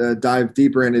and dive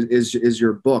deeper in is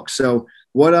your book. So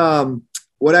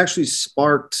what actually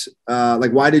sparked,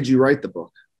 why did you write the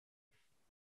book?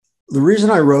 The reason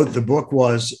I wrote the book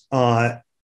was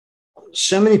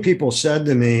so many people said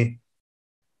to me,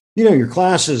 your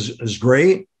class is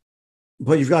great,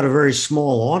 but you've got a very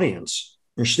small audience,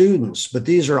 your students, but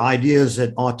these are ideas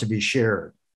that ought to be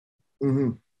shared.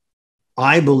 Mm-hmm.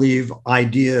 I believe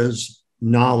ideas,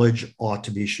 knowledge ought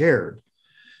to be shared.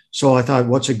 So I thought,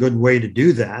 what's a good way to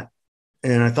do that?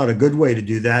 And I thought a good way to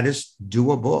do that is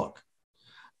do a book.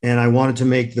 And I wanted to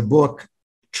make the book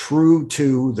true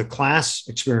to the class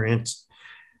experience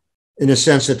in a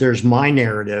sense that there's my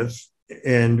narrative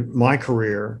and my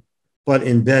career, but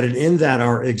embedded in that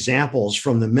are examples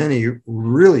from the many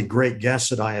really great guests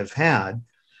that I have had.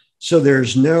 So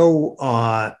there's no,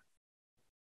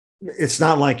 it's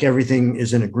not like everything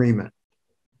is in agreement.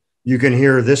 You can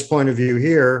hear this point of view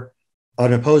here,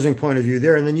 an opposing point of view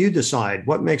there, and then you decide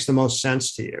what makes the most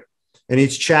sense to you. And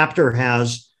each chapter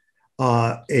has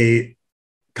a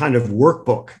kind of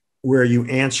workbook where you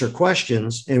answer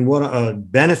questions. And what a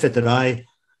benefit that I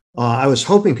was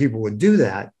hoping people would do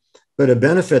that. But a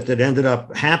benefit that ended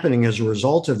up happening as a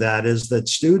result of that is that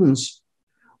students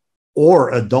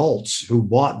or adults who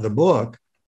bought the book,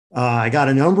 I got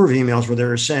a number of emails where they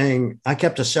were saying, I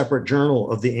kept a separate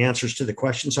journal of the answers to the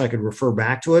questions so I could refer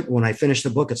back to it. When I finished the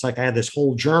book, it's like I had this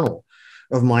whole journal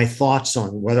of my thoughts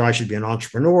on whether I should be an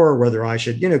entrepreneur, whether I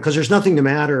should, because there's nothing to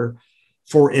matter,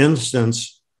 for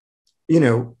instance,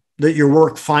 that your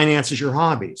work finances your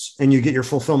hobbies and you get your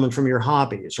fulfillment from your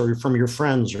hobbies or from your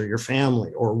friends or your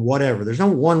family or whatever. There's no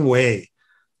one way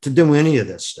to do any of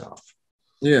this stuff.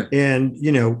 Yeah.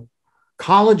 And,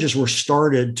 colleges were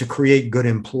started to create good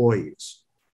employees.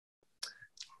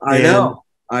 I know.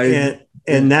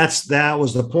 And that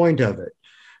was the point of it.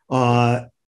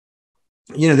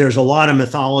 There's a lot of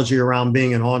mythology around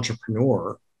being an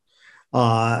entrepreneur.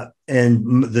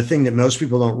 And the thing that most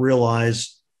people don't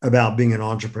realize about being an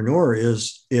entrepreneur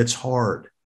is it's hard.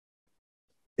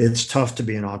 it's tough to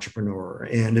be an entrepreneur.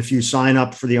 And if you sign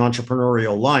up for the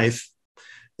entrepreneurial life,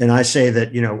 and I say that,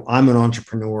 I'm an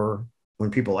entrepreneur, when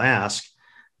people ask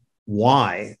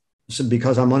why, I said,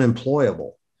 because I'm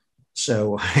unemployable.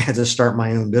 So I had to start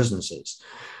my own businesses.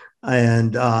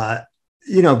 And, but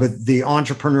the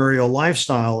entrepreneurial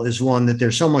lifestyle is one that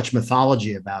there's so much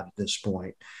mythology about at this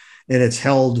point, and it's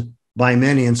held by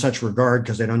many in such regard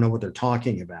because they don't know what they're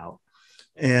talking about.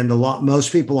 And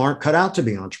most people aren't cut out to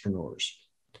be entrepreneurs.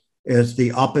 It's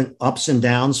the ups and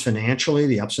downs financially,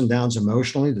 the ups and downs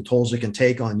emotionally, the tolls it can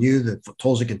take on you, the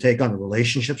tolls it can take on the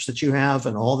relationships that you have,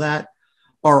 and all that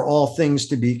are all things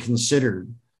to be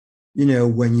considered,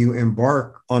 when you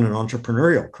embark on an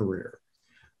entrepreneurial career.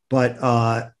 But,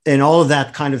 and all of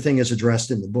that kind of thing is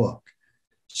addressed in the book.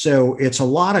 So it's a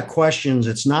lot of questions.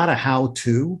 It's not a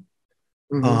how-to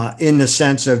in the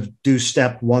sense of do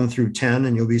step 1 through 10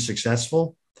 and you'll be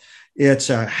successful. It's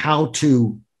a how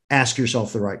to ask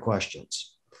yourself the right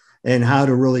questions and how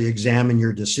to really examine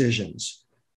your decisions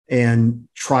and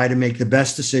try to make the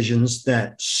best decisions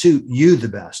that suit you the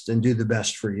best and do the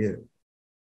best for you.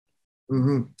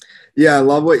 Yeah, I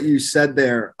love what you said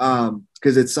there,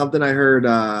 because it's something I heard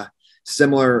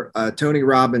similar. Tony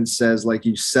Robbins says, like,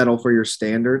 you settle for your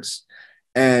standards.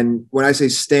 And when I say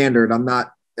standard, I'm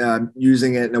not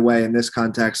using it in a way in this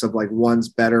context of like one's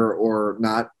better or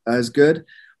not as good.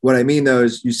 What I mean, though,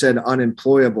 is you said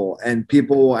unemployable, and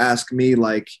people will ask me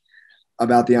like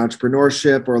about the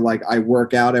entrepreneurship, or like I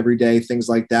work out every day, things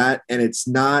like that. And it's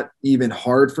not even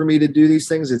hard for me to do these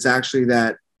things. It's actually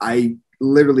that I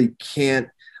literally can't,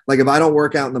 like, if I don't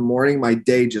work out in the morning, my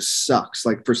day just sucks.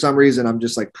 Like, for some reason, I'm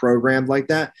just like programmed like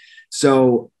that.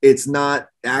 So it's not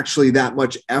actually that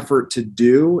much effort to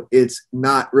do. It's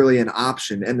not really an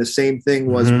option. And the same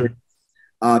thing was with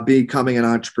becoming an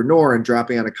entrepreneur and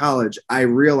dropping out of college. I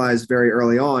realized very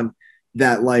early on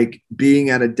that, like, being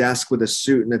at a desk with a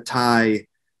suit and a tie,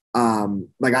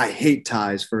 like, I hate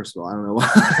ties, first of all. I don't know why.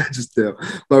 I just do.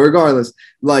 But regardless,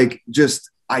 like, just,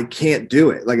 I can't do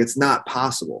it. Like, it's not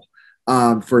possible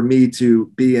for me to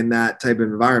be in that type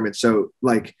of environment. So,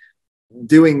 like,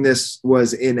 doing this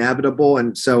was inevitable.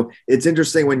 And so it's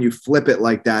interesting when you flip it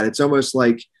like that. It's almost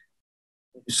like,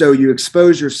 so you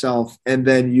expose yourself and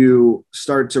then you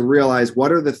start to realize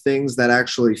what are the things that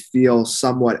actually feel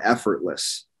somewhat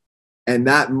effortless. And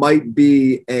that might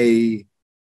be a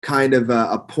kind of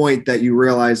a point that you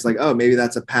realize, like, oh, maybe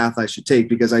that's a path I should take,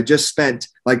 because I just spent,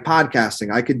 like,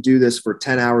 podcasting. I could do this for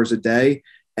 10 hours a day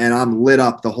and I'm lit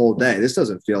up the whole day. This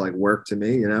doesn't feel like work to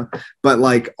me, but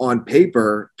like on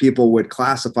paper, people would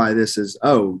classify this as,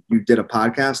 oh, you did a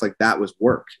podcast, like that was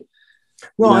work.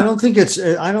 Well, I don't think it's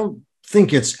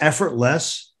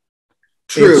effortless.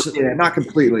 True. Not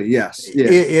completely. Yes. Yeah.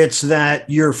 It's that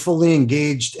you're fully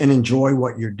engaged and enjoy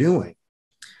what you're doing.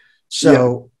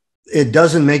 So it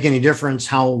doesn't make any difference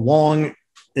how long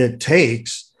it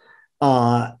takes.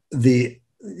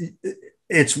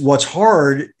 It's what's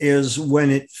hard is when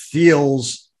it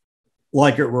feels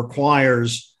like it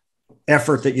requires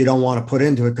effort that you don't want to put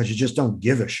into it because you just don't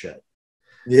give a shit.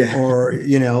 Yeah. Or,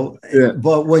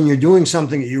 but when you're doing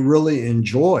something that you really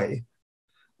enjoy,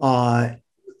 then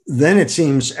it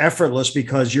seems effortless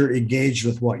because you're engaged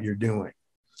with what you're doing.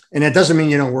 And it doesn't mean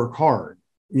you don't work hard.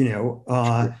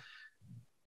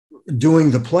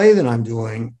 Doing the play that I'm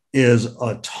doing is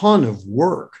a ton of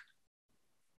work,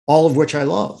 all of which I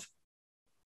love.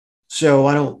 So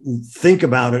I don't think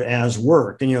about it as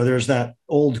work. And, there's that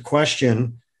old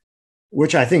question,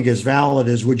 which I think is valid,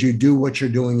 is would you do what you're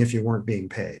doing if you weren't being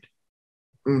paid?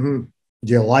 Do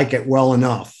you like it well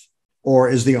enough? Or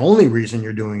is the only reason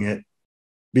you're doing it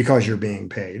because you're being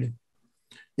paid?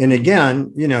 And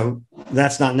again,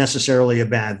 that's not necessarily a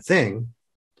bad thing.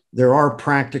 There are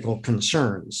practical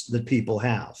concerns that people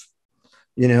have,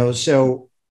 so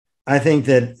I think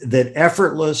that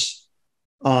effortless,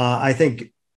 I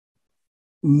think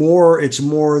it's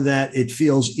more that it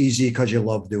feels easy because you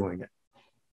love doing it.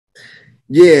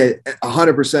 Yeah,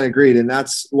 100% agreed. And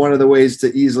that's one of the ways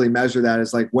to easily measure that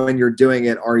is, like, when you're doing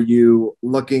it, are you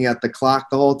looking at the clock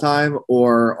the whole time,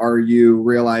 or are you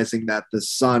realizing that the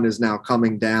sun is now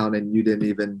coming down and you didn't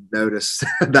even notice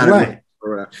that? Right.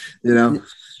 Or whatever,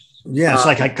 Yeah, it's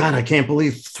like, I can't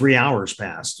believe 3 hours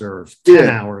passed or 10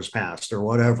 hours passed or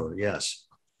whatever. Yes.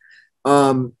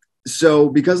 So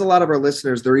because a lot of our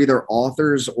listeners, they're either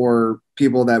authors or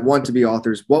people that want to be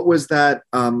authors, what was that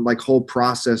like whole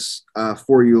process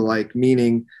for you? Like,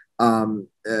 meaning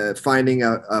finding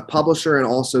a publisher and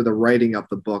also the writing of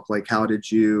the book. Like, how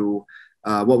did you,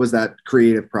 what was that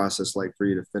creative process like for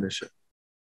you to finish it?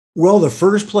 Well, the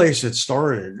first place it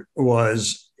started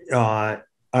was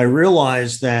I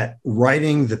realized that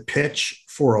writing the pitch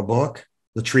for a book,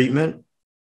 the treatment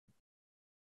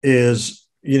is,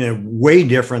 way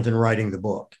different than writing the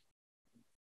book.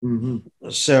 Mm-hmm.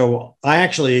 So I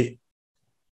actually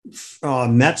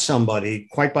met somebody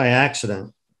quite by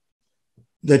accident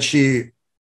that's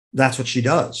what she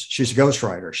does. She's a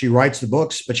ghostwriter. She writes the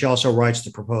books, but she also writes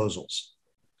the proposals.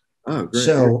 Oh, great.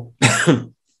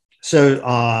 So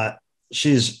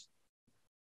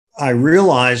I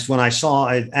realized when I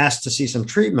asked to see some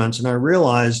treatments, and I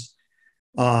realized,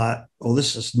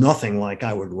 this is nothing like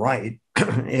I would write.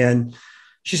 And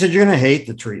she said, you're going to hate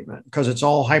the treatment because it's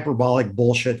all hyperbolic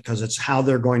bullshit, because it's how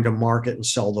they're going to market and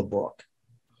sell the book.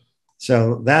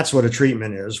 So that's what a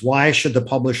treatment is. Why should the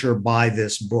publisher buy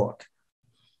this book?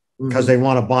 Because they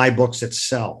want to buy books that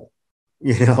sell,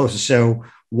 so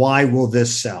why will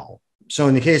this sell? So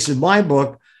in the case of my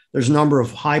book, there's a number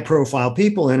of high profile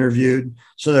people interviewed.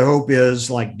 So the hope is,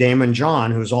 like Damon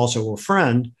John, who's also a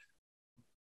friend,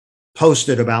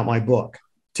 posted about my book.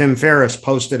 Tim Ferriss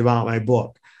posted about my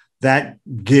book. That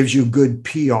gives you good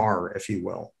PR, if you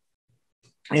will.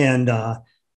 And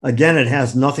again, it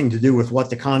has nothing to do with what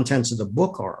the contents of the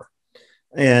book are.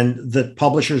 And the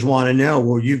publishers want to know,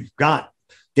 well, you've got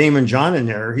Damon John in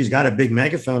there. He's got a big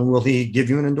megaphone. Will he give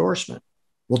you an endorsement?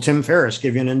 Will Tim Ferriss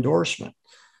give you an endorsement?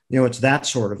 It's that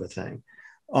sort of a thing.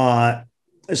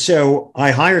 So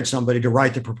I hired somebody to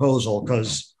write the proposal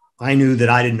because I knew that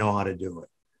I didn't know how to do it.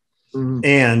 Mm-hmm.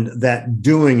 And that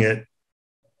doing it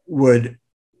would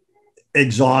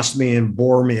exhaust me and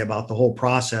bore me about the whole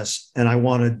process. And I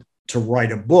wanted to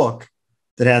write a book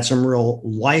that had some real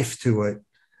life to it.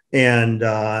 And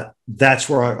that's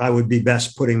where I would be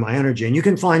best putting my energy. And you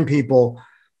can find people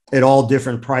at all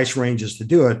different price ranges to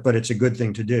do it, but it's a good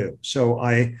thing to do. So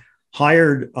I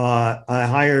hired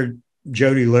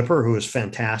Jody Lipper, who is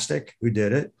fantastic, who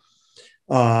did it.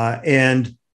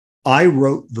 And I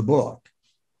wrote the book.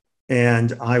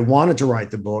 And I wanted to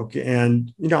write the book.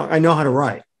 And, I know how to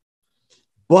write.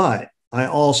 But I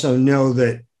also know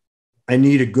that I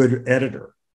need a good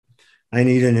editor. I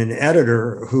need an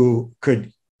editor who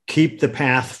could keep the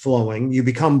path flowing. You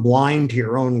become blind to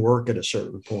your own work at a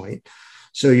certain point.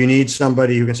 So you need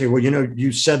somebody who can say, well,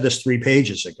 you said this 3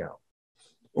 pages ago,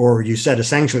 or you said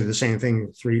essentially the same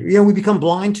thing we become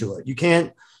blind to it. You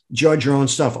can't judge your own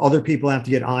stuff. Other people have to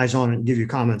get eyes on it and give you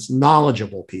comments.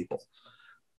 Knowledgeable people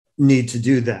need to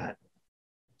do that.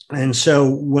 And so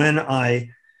when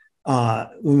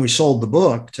we sold the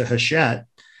book to Hachette,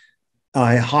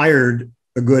 I hired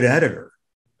a good editor,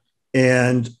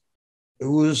 and it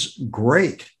was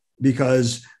great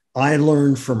because I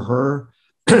learned from her.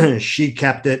 She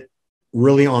kept it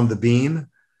really on the beam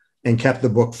and kept the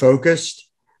book focused.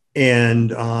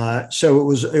 And so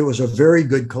it was a very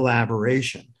good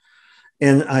collaboration.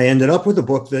 And I ended up with a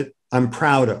book that I'm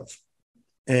proud of.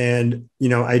 And,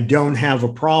 I don't have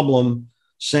a problem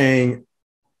saying,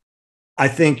 I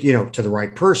think, to the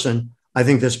right person, I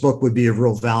think this book would be of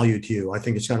real value to you. I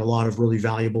think it's got a lot of really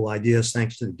valuable ideas,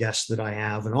 thanks to the guests that I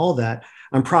have and all that.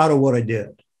 I'm proud of what I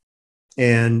did.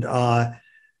 And,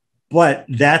 but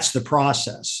that's the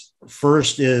process.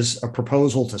 First is a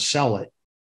proposal to sell it.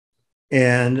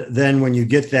 And then when you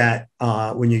get that,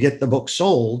 when you get the book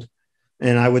sold,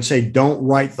 and I would say, don't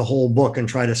write the whole book and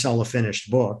try to sell a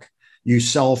finished book. You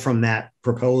sell from that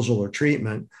proposal or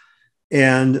treatment,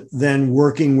 and then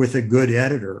working with a good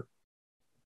editor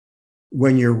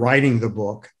when you're writing the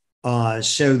book,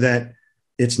 so that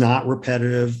it's not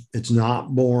repetitive, it's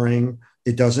not boring,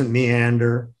 it doesn't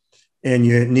meander. And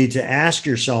you need to ask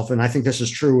yourself, and I think this is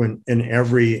true in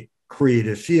every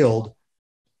creative field,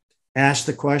 ask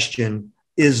the question,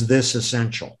 is this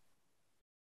essential?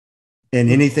 And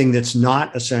anything that's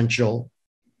not essential,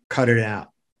 cut it out.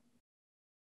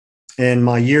 And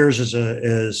my years as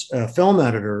a film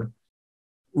editor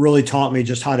really taught me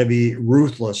just how to be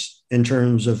ruthless in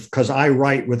terms of, because I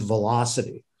write with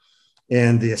velocity,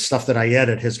 and the stuff that I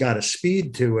edit has got a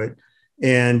speed to it.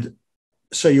 And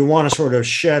so you want to sort of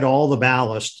shed all the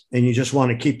ballast, and you just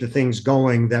want to keep the things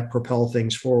going that propel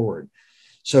things forward.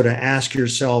 So to ask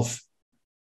yourself,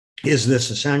 is this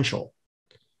essential?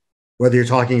 Whether you're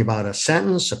talking about a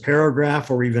sentence, a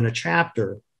paragraph, or even a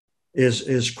chapter,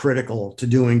 is critical to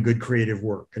doing good creative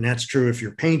work. And that's true if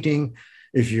you're painting,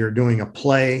 if you're doing a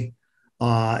play,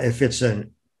 if it's a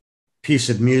piece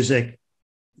of music.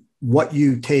 What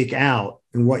you take out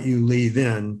and what you leave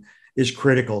in is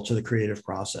critical to the creative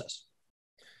process.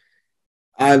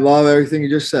 I love everything you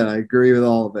just said. I agree with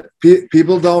all of it.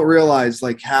 People don't realize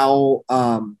like how,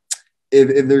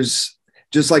 if there's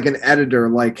just like an editor,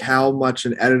 like how much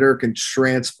an editor can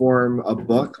transform a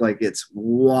book. Like it's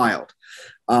wild.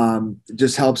 It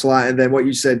just helps a lot. And then what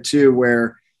you said too,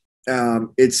 where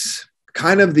it's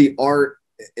kind of the art.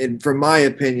 And from my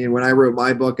opinion, when I wrote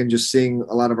my book and just seeing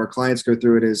a lot of our clients go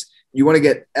through it, is you want to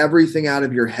get everything out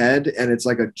of your head and it's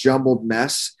like a jumbled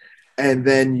mess. And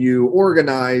then you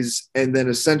organize, and then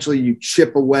essentially you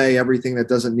chip away everything that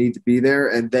doesn't need to be there.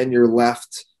 And then you're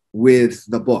left with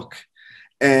the book.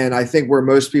 And I think where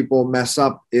most people mess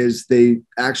up is they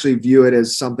actually view it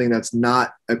as something that's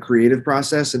not a creative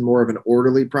process and more of an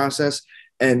orderly process.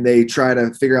 And they try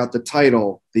to figure out the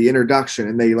title, the introduction,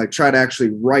 and they like try to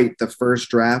actually write the first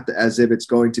draft as if it's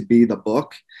going to be the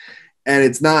book. And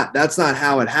that's not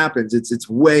how it happens. It's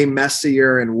way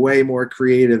messier and way more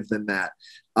creative than that.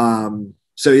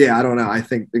 So yeah, I don't know. I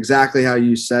think exactly how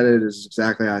you said it is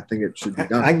exactly how I think it should be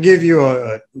done. I can give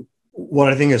you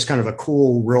what I think is kind of a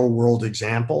cool real world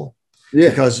example. Yeah.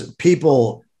 Because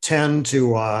people tend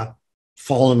to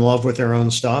fall in love with their own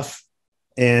stuff.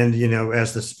 And, you know,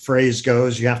 as the phrase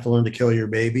goes, you have to learn to kill your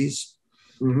babies.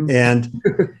 Mm-hmm.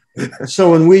 And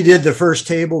so when we did the first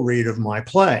table read of my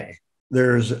play,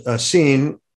 there's a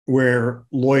scene where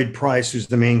Lloyd Price, who's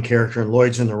the main character, and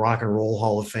Lloyd's in the Rock and Roll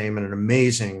Hall of Fame and an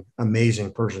amazing,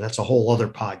 amazing person. That's a whole other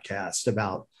podcast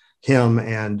about him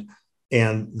and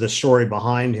the story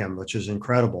behind him, which is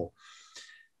incredible.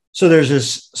 So there's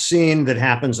this scene that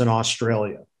happens in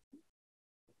Australia,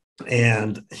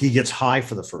 and he gets high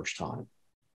for the first time.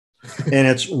 And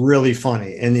it's really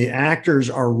funny. And the actors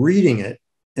are reading it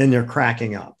and they're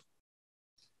cracking up.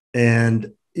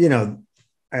 And, you know,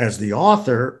 as the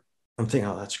author, I'm thinking,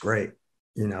 oh, that's great.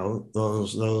 You know,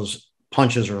 those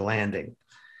punches are landing.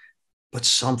 But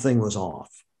something was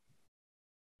off.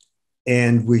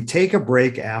 And we take a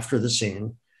break after the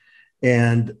scene.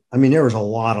 And I mean, there was a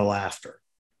lot of laughter.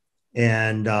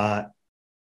 And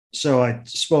so I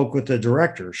spoke with the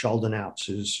director, Sheldon Outs,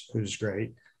 who's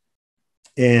great.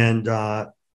 And I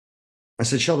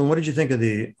said, Sheldon, what did you think of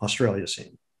the Australia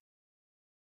scene?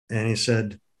 And he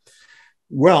said,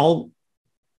 well,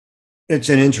 it's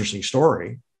an interesting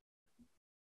story.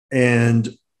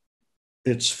 And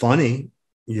it's funny.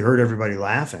 You heard everybody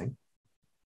laughing.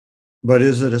 But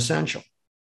is it essential?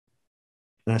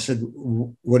 And I said,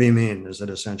 what do you mean? Is it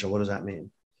essential? What does that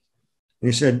mean? And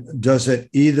he said, does it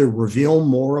either reveal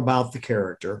more about the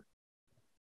character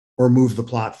or move the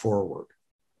plot forward?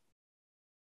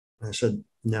 And I said,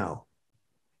 no.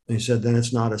 And he said, then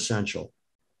it's not essential.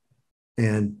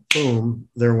 And boom,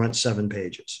 there went 7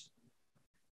 pages.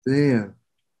 Damn.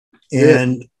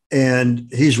 And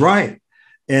he's right.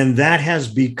 And that has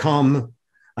become,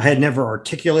 I had never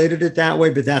articulated it that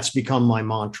way, but that's become my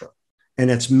mantra.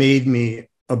 And it's made me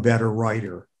a better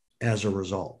writer as a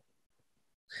result.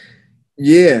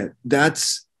 Yeah,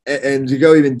 and to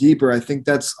go even deeper, I think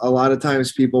that's a lot of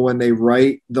times people, when they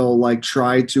write, they'll like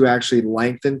try to actually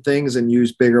lengthen things and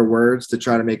use bigger words to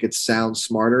try to make it sound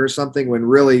smarter or something, when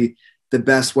really the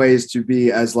best way is to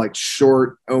be as like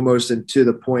short, almost and to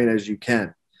the point as you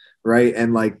can. Right.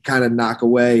 And like kind of knock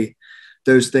away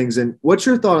those things. And what's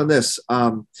your thought on this?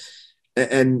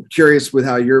 And curious with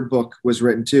how your book was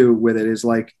written too, with it, is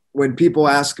like when people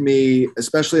ask me,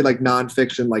 especially like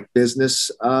nonfiction, like business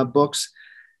books,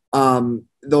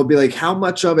 they'll be like, how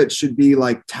much of it should be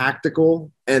like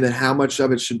tactical and then how much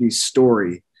of it should be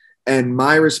story? And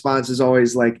my response is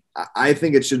always like, I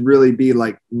think it should really be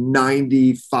like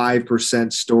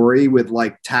 95% story with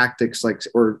like tactics,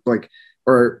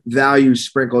 or values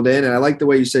sprinkled in. And I like the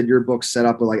way you said your book's set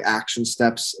up with like action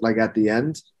steps, like at the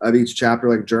end of each chapter,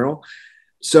 like journal.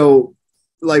 So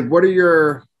like, what are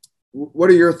your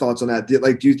thoughts on that?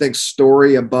 Do you think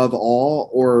story above all,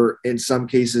 or in some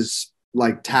cases,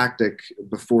 like tactic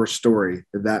before story,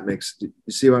 if that makes, you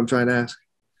see what I'm trying to ask?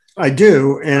 I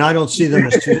do. And I don't see them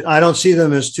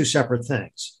as two separate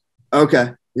things.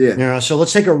 Okay. Yeah. You know, so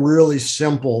let's take a really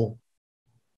simple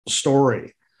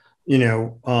story. You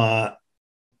know,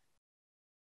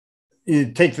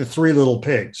 you take the 3 Little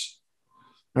Pigs.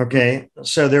 Okay.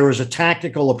 So there was a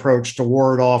tactical approach to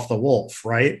ward off the wolf,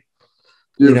 right?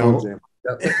 Beautiful example.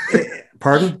 Yep.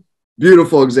 Pardon?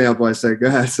 Beautiful example. I said, go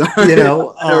ahead. Sorry. You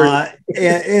know,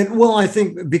 and well, I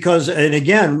think because, and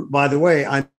again, by the way,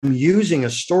 I'm using a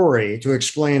story to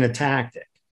explain a tactic.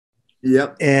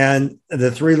 Yep. And the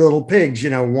 3 Little Pigs,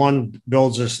 you know, one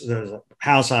builds a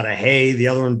house out of hay, the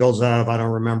other one builds out of, I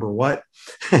don't remember what,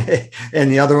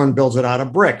 and the other one builds it out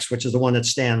of bricks, which is the one that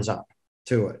stands up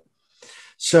to it.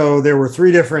 So there were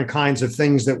 3 different kinds of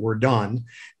things that were done.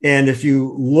 And if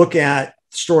you look at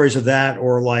stories of that,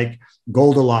 or like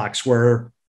Goldilocks,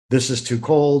 where this is too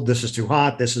cold, this is too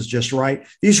hot, this is just right,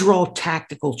 these are all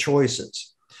tactical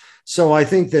choices. So I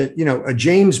think that, you know, a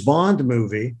James Bond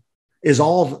movie is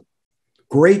all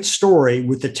great story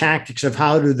with the tactics of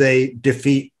how do they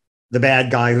defeat the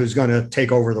bad guy who's going to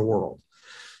take over the world.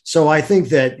 So I think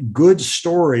that good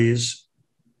stories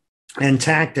and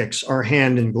tactics are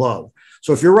hand in glove.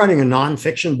 So if you're writing a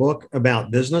nonfiction book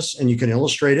about business and you can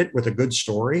illustrate it with a good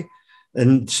story,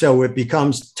 and so it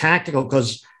becomes tactical,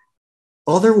 because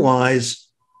otherwise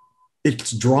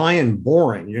it's dry and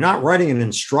boring. You're not writing an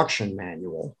instruction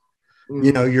manual.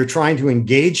 You know, you're trying to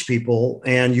engage people,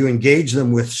 and you engage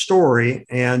them with story.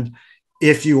 And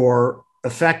if you are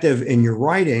effective in your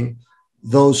writing,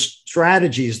 those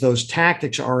strategies, those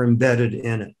tactics are embedded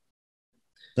in it.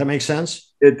 Does that make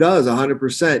sense? It does,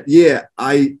 100%. Yeah,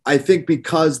 I think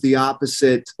because the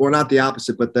opposite, or not the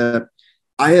opposite, but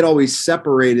I had always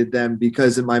separated them,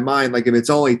 because in my mind, like if it's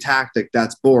only tactic,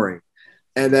 that's boring.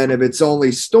 And then if it's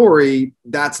only story,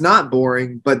 that's not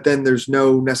boring, but then there's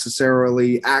no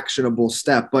necessarily actionable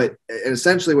step. But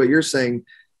essentially what you're saying,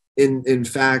 in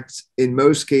fact, in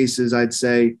most cases, I'd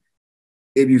say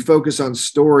if you focus on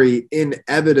story,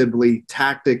 inevitably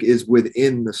tactic is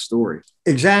within the story.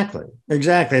 Exactly.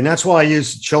 And that's why I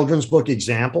use children's book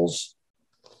examples.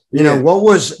 You know, what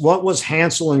was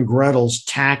Hansel and Gretel's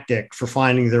tactic for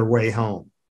finding their way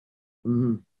home?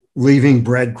 Mm-hmm. Leaving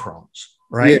breadcrumbs.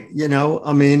 Right. Yeah. You know,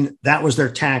 I mean, that was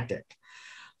their tactic.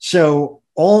 So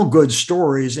all good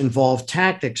stories involve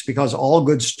tactics, because all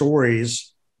good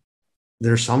stories,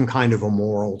 there's some kind of a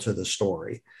moral to the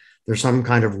story. There's some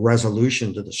kind of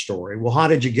resolution to the story. Well, how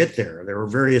did you get there? There were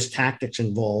various tactics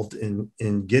involved in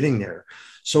getting there.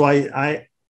 So I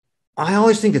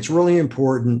always think it's really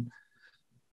important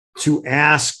to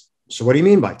ask, so what do you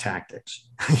mean by tactics?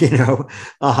 You know,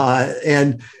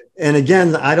 and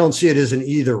again, I don't see it as an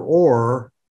either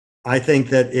or. I think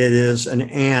that it is an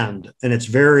and it's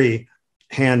very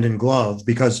hand in glove,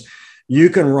 because you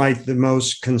can write the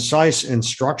most concise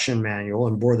instruction manual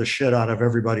and bore the shit out of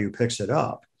everybody who picks it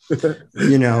up,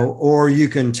 you know, or you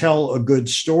can tell a good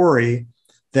story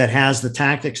that has the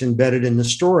tactics embedded in the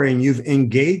story, and you've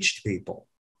engaged people.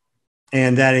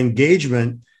 And that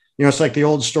engagement, you know, it's like the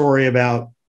old story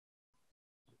about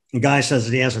the guy says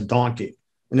that he has a donkey,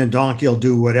 and the donkey will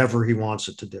do whatever he wants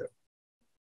it to do.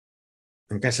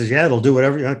 And the guy says, yeah, it'll do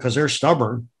whatever, because they're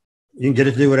stubborn. You can get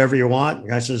it to do whatever you want. The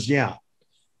guy says, yeah.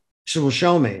 He said, well,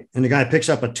 show me. And the guy picks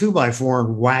up a 2x4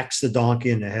 and whacks the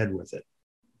donkey in the head with it.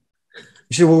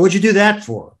 He said, well, what'd you do that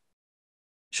for?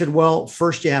 He said, well,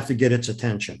 first you have to get its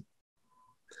attention.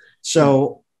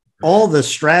 So all the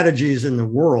strategies in the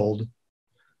world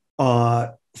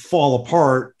fall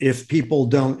apart if people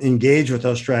don't engage with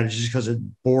those strategies, because it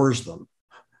bores them.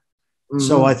 Mm-hmm.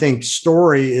 So I think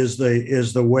story is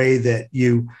the way that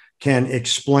you can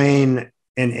explain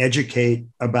and educate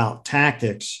about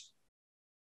tactics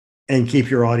and keep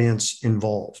your audience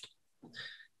involved.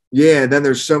 Yeah, and then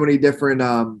there's so many different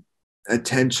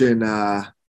attention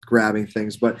grabbing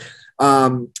things. But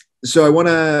so I want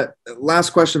to, last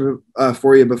question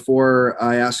for you before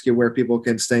I ask you where people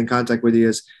can stay in contact with you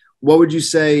is, what would you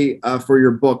say for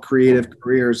your book, Creative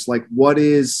Careers? Like what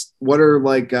is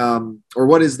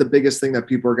the biggest thing that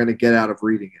people are going to get out of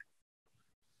reading it?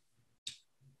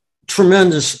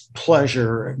 Tremendous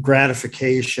pleasure,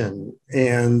 gratification,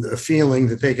 and a feeling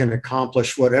that they can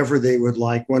accomplish whatever they would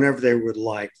like, whenever they would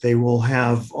like. They will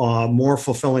have more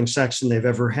fulfilling sex than they've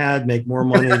ever had, make more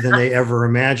money than they ever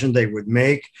imagined they would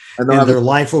make, and their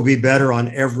life will be better on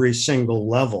every single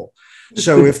level.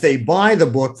 So if they buy the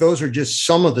book, those are just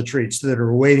some of the treats that are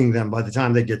awaiting them by the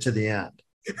time they get to the end.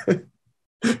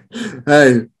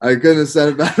 Hey, I couldn't have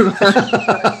said it better.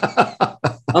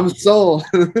 I'm sold.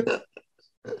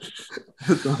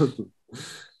 That's awesome.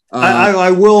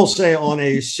 I will say, on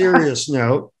a serious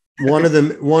note, one of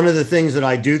the things that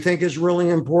I do think is really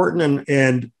important,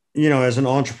 and you know, as an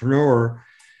entrepreneur,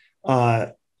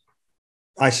 I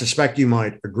suspect you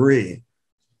might agree,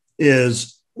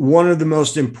 is one of the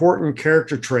most important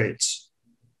character traits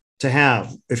to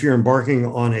have if you're embarking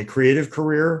on a creative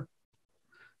career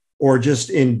or just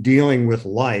in dealing with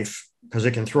life, because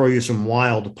it can throw you some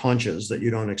wild punches that you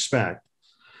don't expect,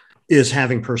 is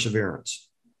having perseverance.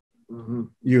 Mm-hmm.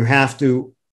 You have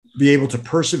to be able to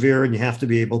persevere, and you have to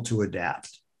be able to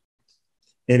adapt.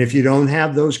 And if you don't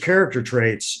have those character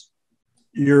traits,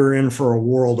 you're in for a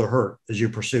world of hurt as you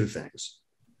pursue things.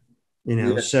 You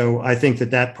know, yeah. So I think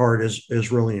that part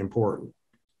is really important.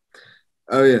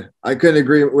 Oh yeah, I couldn't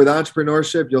agree. With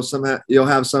entrepreneurship, you'll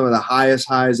have some of the highest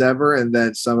highs ever, and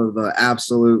then some of the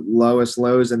absolute lowest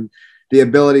lows, and the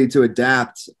ability to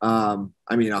adapt.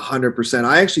 100%.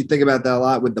 I actually think about that a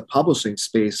lot with the publishing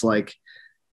space. Like,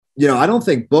 you know, I don't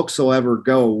think books will ever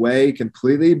go away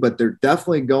completely, but they're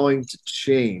definitely going to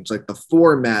change, like the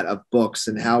format of books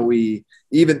and how we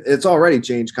even it's already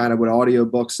changed kind of with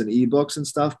audiobooks and ebooks and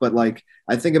stuff. But like,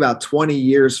 I think about 20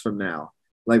 years from now,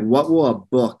 like what will a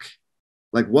book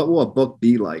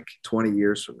be like 20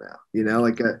 years from now? You know,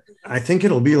 I think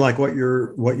it'll be like what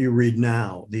you read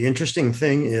now. The interesting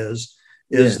thing is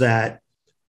that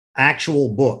actual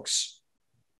books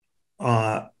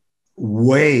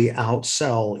way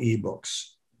outsell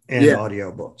ebooks and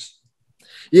audiobooks.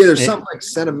 Yeah, there's something like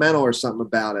sentimental or something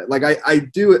about it. Like I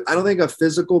don't think a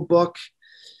physical book,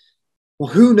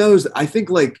 well, who knows? I think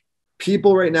like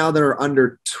people right now that are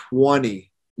under 20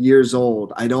 years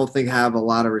old, I don't think have a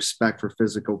lot of respect for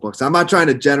physical books. I'm not trying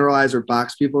to generalize or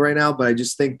box people right now, but I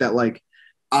just think that like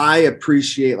I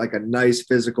appreciate like a nice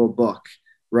physical book,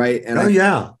 right? And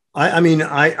I mean,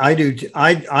 I do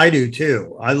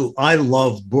too. I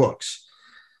love books.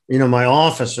 You know, my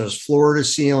office was floor to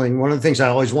ceiling. One of the things I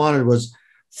always wanted was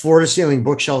floor to ceiling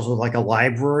bookshelves with like a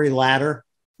library ladder.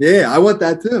 Yeah, I want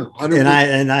that too. 100%.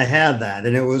 And I had that,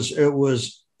 and it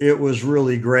was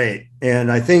really great.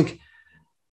 And I think,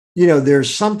 you know,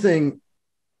 there's something.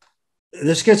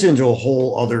 This gets into a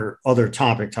whole other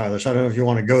topic, Tyler. So I don't know if you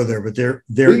want to go there, but there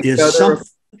is something.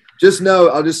 Just know,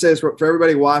 I'll just say this for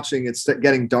everybody watching, it's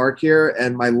getting dark here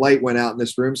and my light went out in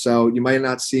this room. So you might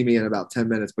not see me in about 10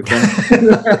 minutes, but that's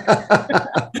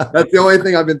the only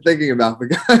thing I've been thinking about.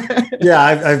 Yeah,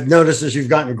 I've noticed as you've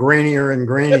gotten grainier and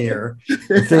grainier,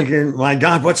 thinking, my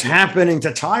God, what's happening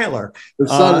to Tyler? The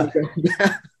sun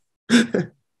is going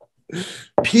down.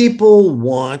 People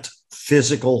want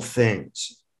physical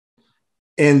things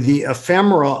and the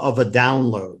ephemera of a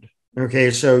download.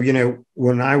 Okay, so, you know,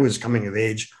 when I was coming of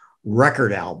age,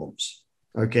 record albums,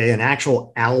 okay, an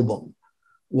actual album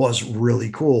was really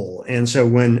cool. And so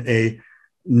when a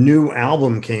new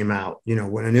album came out, you know,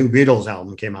 when a new Beatles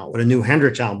album came out, when a new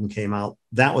Hendrix album came out,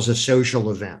 that was a social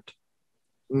event.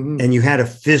 Mm-hmm. And you had a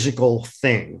physical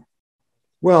thing.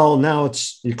 Well, now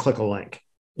it's you click a link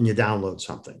and you download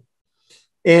something.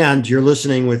 And you're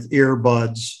listening with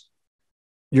earbuds.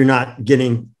 You're not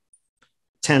getting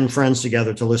 10 friends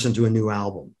together to listen to a new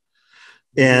album.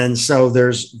 And so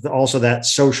there's also that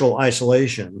social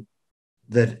isolation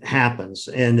that happens,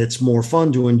 and it's more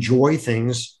fun to enjoy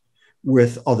things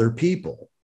with other people.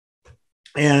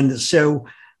 And so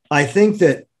I think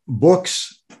that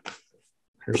books,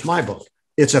 here's my book.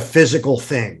 It's a physical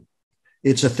thing.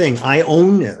 It's a thing. I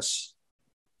own this.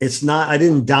 It's not, I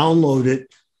didn't download it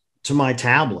to my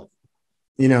tablet.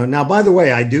 You know, now, by the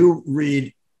way, I do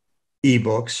read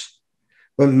ebooks,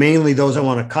 but mainly those I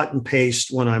want to cut and paste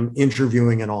when I'm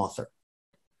interviewing an author.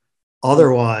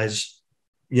 Otherwise,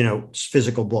 you know, it's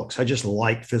physical books. I just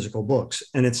like physical books.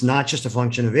 And it's not just a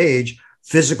function of age.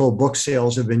 Physical book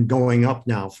sales have been going up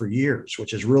now for years,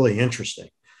 which is really interesting.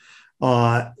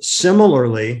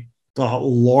 Similarly, the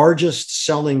largest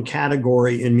selling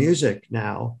category in music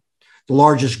now, the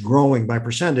largest growing by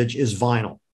percentage, is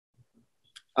vinyl.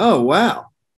 Oh, wow.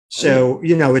 So,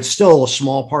 you know, it's still a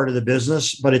small part of the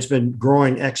business, but it's been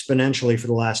growing exponentially for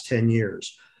the last 10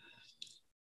 years.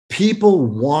 People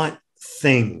want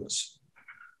things.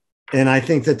 And I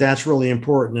think that that's really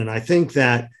important. And I think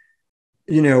that,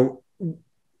 you know,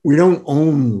 we don't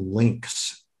own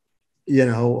links, you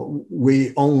know,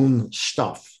 we own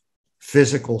stuff,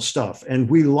 physical stuff, and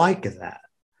we like that.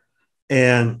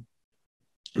 And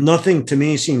nothing to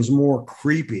me seems more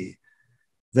creepy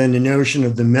than the notion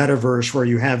of the metaverse where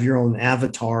you have your own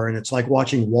avatar and it's like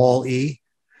watching Wall-E.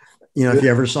 You know, if you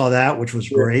ever saw that, which was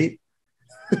great,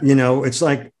 you know, it's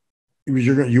like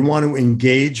you want to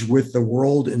engage with the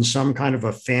world in some kind of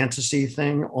a fantasy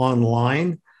thing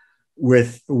online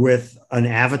with an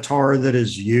avatar that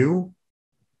is you,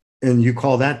 and you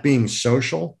call that being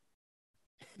social.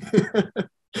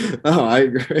 Oh, I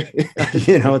agree.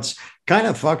 You know, it's kind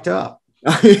of fucked up.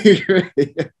 I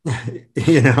agree.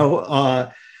 You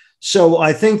know, so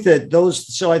I think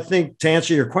to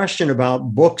answer your question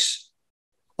about books,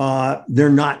 they're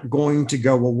not going to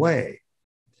go away,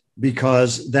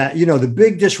 because that, you know, the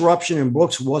big disruption in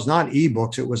books was not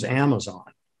ebooks, it was Amazon.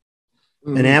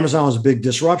 Mm-hmm. And Amazon was a big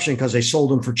disruption because they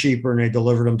sold them for cheaper and they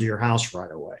delivered them to your house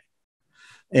right away.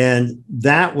 And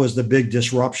that was the big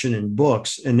disruption in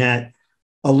books. And that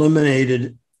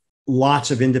eliminated lots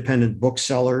of independent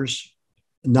booksellers,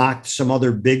 knocked some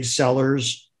other big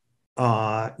sellers,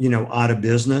 you know, out of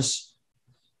business.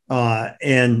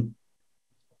 And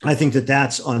I think that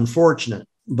that's unfortunate.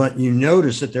 But you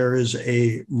notice that there is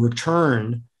a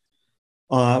return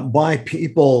by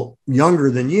people younger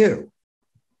than you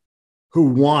who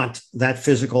want that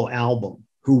physical album,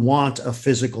 who want a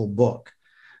physical book,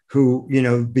 who, you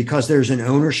know, because there's an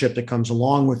ownership that comes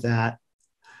along with that,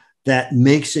 that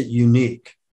makes it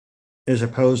unique. as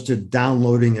opposed to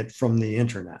downloading it from the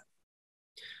internet.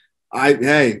 I'm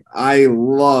going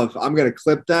to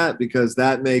clip that because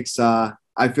that makes, I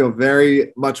feel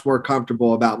very much more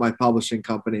comfortable about my publishing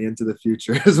company into the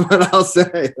future is what I'll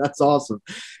say. That's awesome.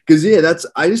 Cause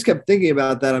I just kept thinking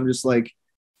about that. I'm just like,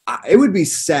 it would be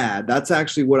sad. That's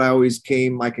actually what I always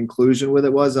my conclusion with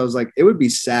it was, I was like, it would be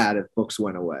sad if books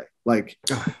went away. Like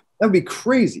that'd be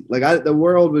crazy. Like the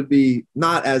world would be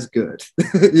not as good,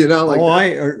 you know?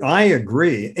 Like, I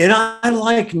agree. And I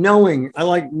like knowing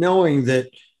that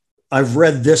I've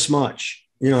read this much,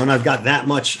 you know, and I've got that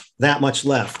much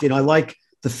left. You know, I like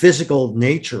the physical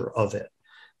nature of it.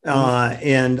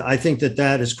 And I think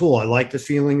that is cool. I like the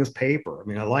feeling of paper. I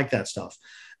mean, I like that stuff.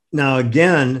 Now,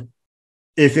 again,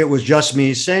 if it was just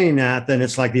me saying that, then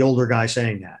it's like the older guy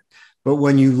saying that. But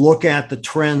when you look at the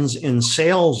trends in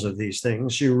sales of these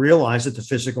things, you realize that the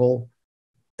physical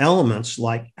elements,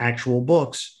 like actual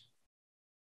books,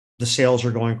 the sales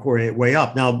are going way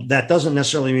up. Now, that doesn't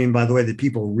necessarily mean, by the way, that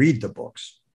people read the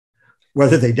books,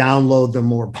 whether they download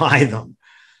them or buy them.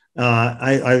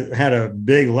 I had a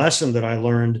big lesson that I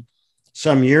learned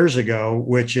some years ago,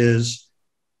 which is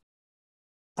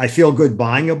I feel good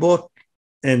buying a book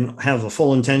and have the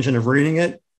full intention of reading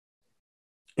it.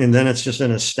 And then it's just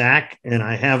in a stack and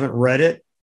I haven't read it,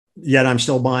 yet I'm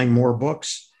still buying more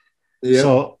books. Yep.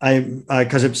 So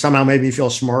because it somehow made me feel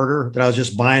smarter that I was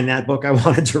just buying that book I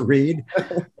wanted to read.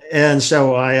 And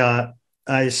so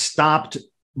I stopped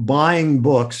buying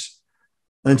books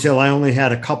until I only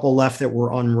had a couple left that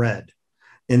were unread.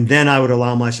 And then I would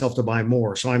allow myself to buy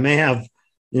more. So I may have,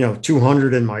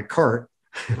 200 in my cart,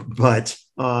 but,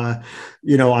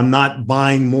 I'm not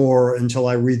buying more until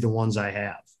I read the ones I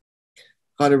have.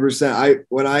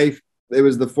 100%. It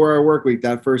was the 4-Hour Workweek,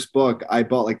 that first book. I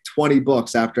bought like 20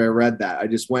 books after I read that. I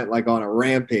just went like on a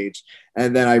rampage.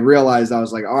 And then I realized, I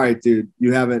was like, all right, dude,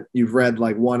 you've read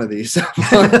like one of these.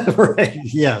 Right.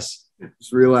 Yes.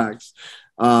 Just relax.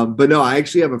 But no, I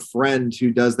actually have a friend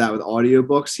who does that with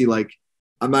audiobooks.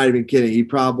 I'm not even kidding. He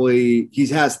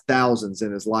has thousands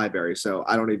in his library. So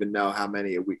I don't even know how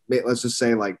many a week. Let's just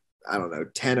say like, I don't know,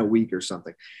 10 a week or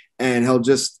something. And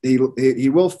he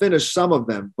will finish some of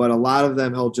them, but a lot of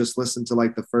them he'll just listen to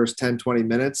like the first 10, 20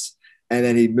 minutes. And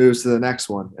then he moves to the next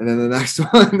one and then the next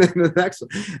one and the next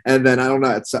one. And then I don't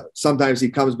know. Sometimes he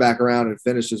comes back around and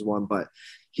finishes one, but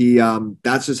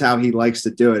that's just how he likes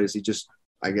to do it, is he just,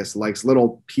 I guess, likes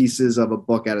little pieces of a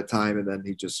book at a time. And then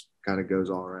he just kind of goes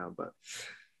all around. But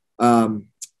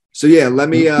so yeah, let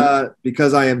me,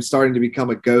 because I am starting to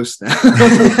become a ghost now.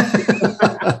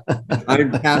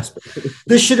 I'm Casper.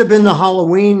 This should have been the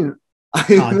Halloween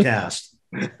podcast.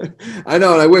 I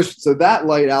know, and I wish. So that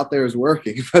light out there is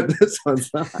working, but this one's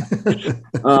not.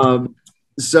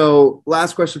 So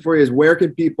last question for you is, where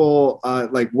can people,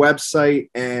 like website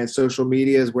and social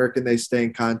medias, where can they stay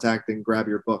in contact and grab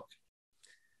your book?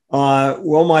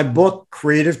 Well, my book,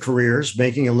 Creative Careers,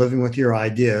 Making a Living with Your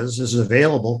Ideas, is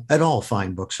available at all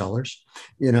fine booksellers.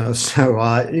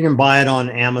 So you can buy it on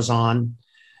Amazon.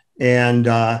 And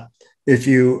if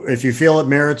you feel it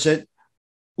merits it,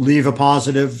 leave a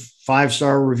positive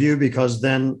 5-star review, because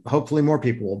then hopefully more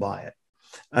people will buy it.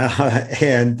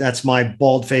 And that's my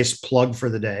bald-faced plug for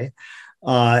the day.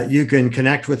 You can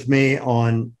connect with me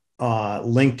on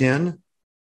LinkedIn,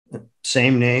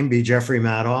 same name, B. Jeffrey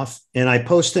Madoff. And I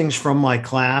post things from my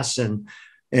class and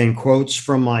quotes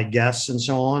from my guests and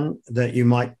so on that you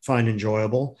might find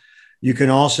enjoyable. You can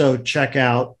also check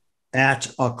out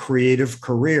at A Creative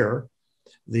Career,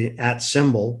 the @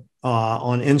 symbol,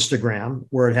 on Instagram,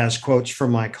 where it has quotes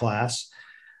from my class,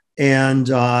 and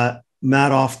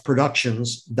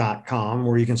madoffproductions.com,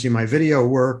 where you can see my video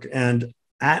work, and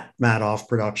at Madoff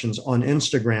Productions on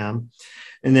Instagram.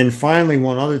 And then finally,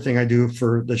 one other thing I do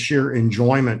for the sheer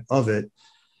enjoyment of it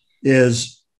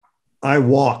is I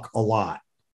walk a lot.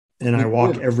 And I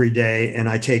walk every day, and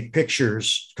I take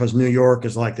pictures, because New York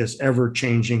is like this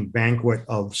ever-changing banquet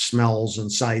of smells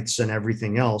and sights and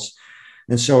everything else.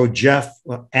 And so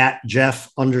at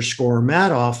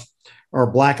Jeff_Madoff are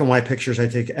black and white pictures I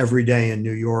take every day in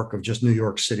New York of just New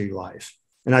York City life.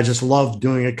 And I just love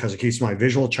doing it because it keeps my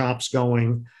visual chops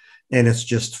going, and it's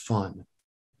just fun.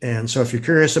 And so if you're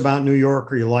curious about New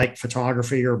York, or you like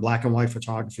photography or black and white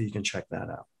photography, you can check that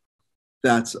out.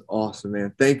 That's awesome,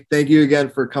 man. Thank you again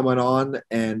for coming on.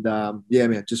 And yeah,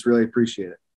 man, just really appreciate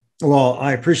it. Well,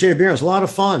 I appreciate it being here. It was a lot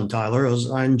of fun, Tyler.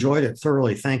 I enjoyed it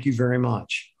thoroughly. Thank you very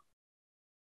much.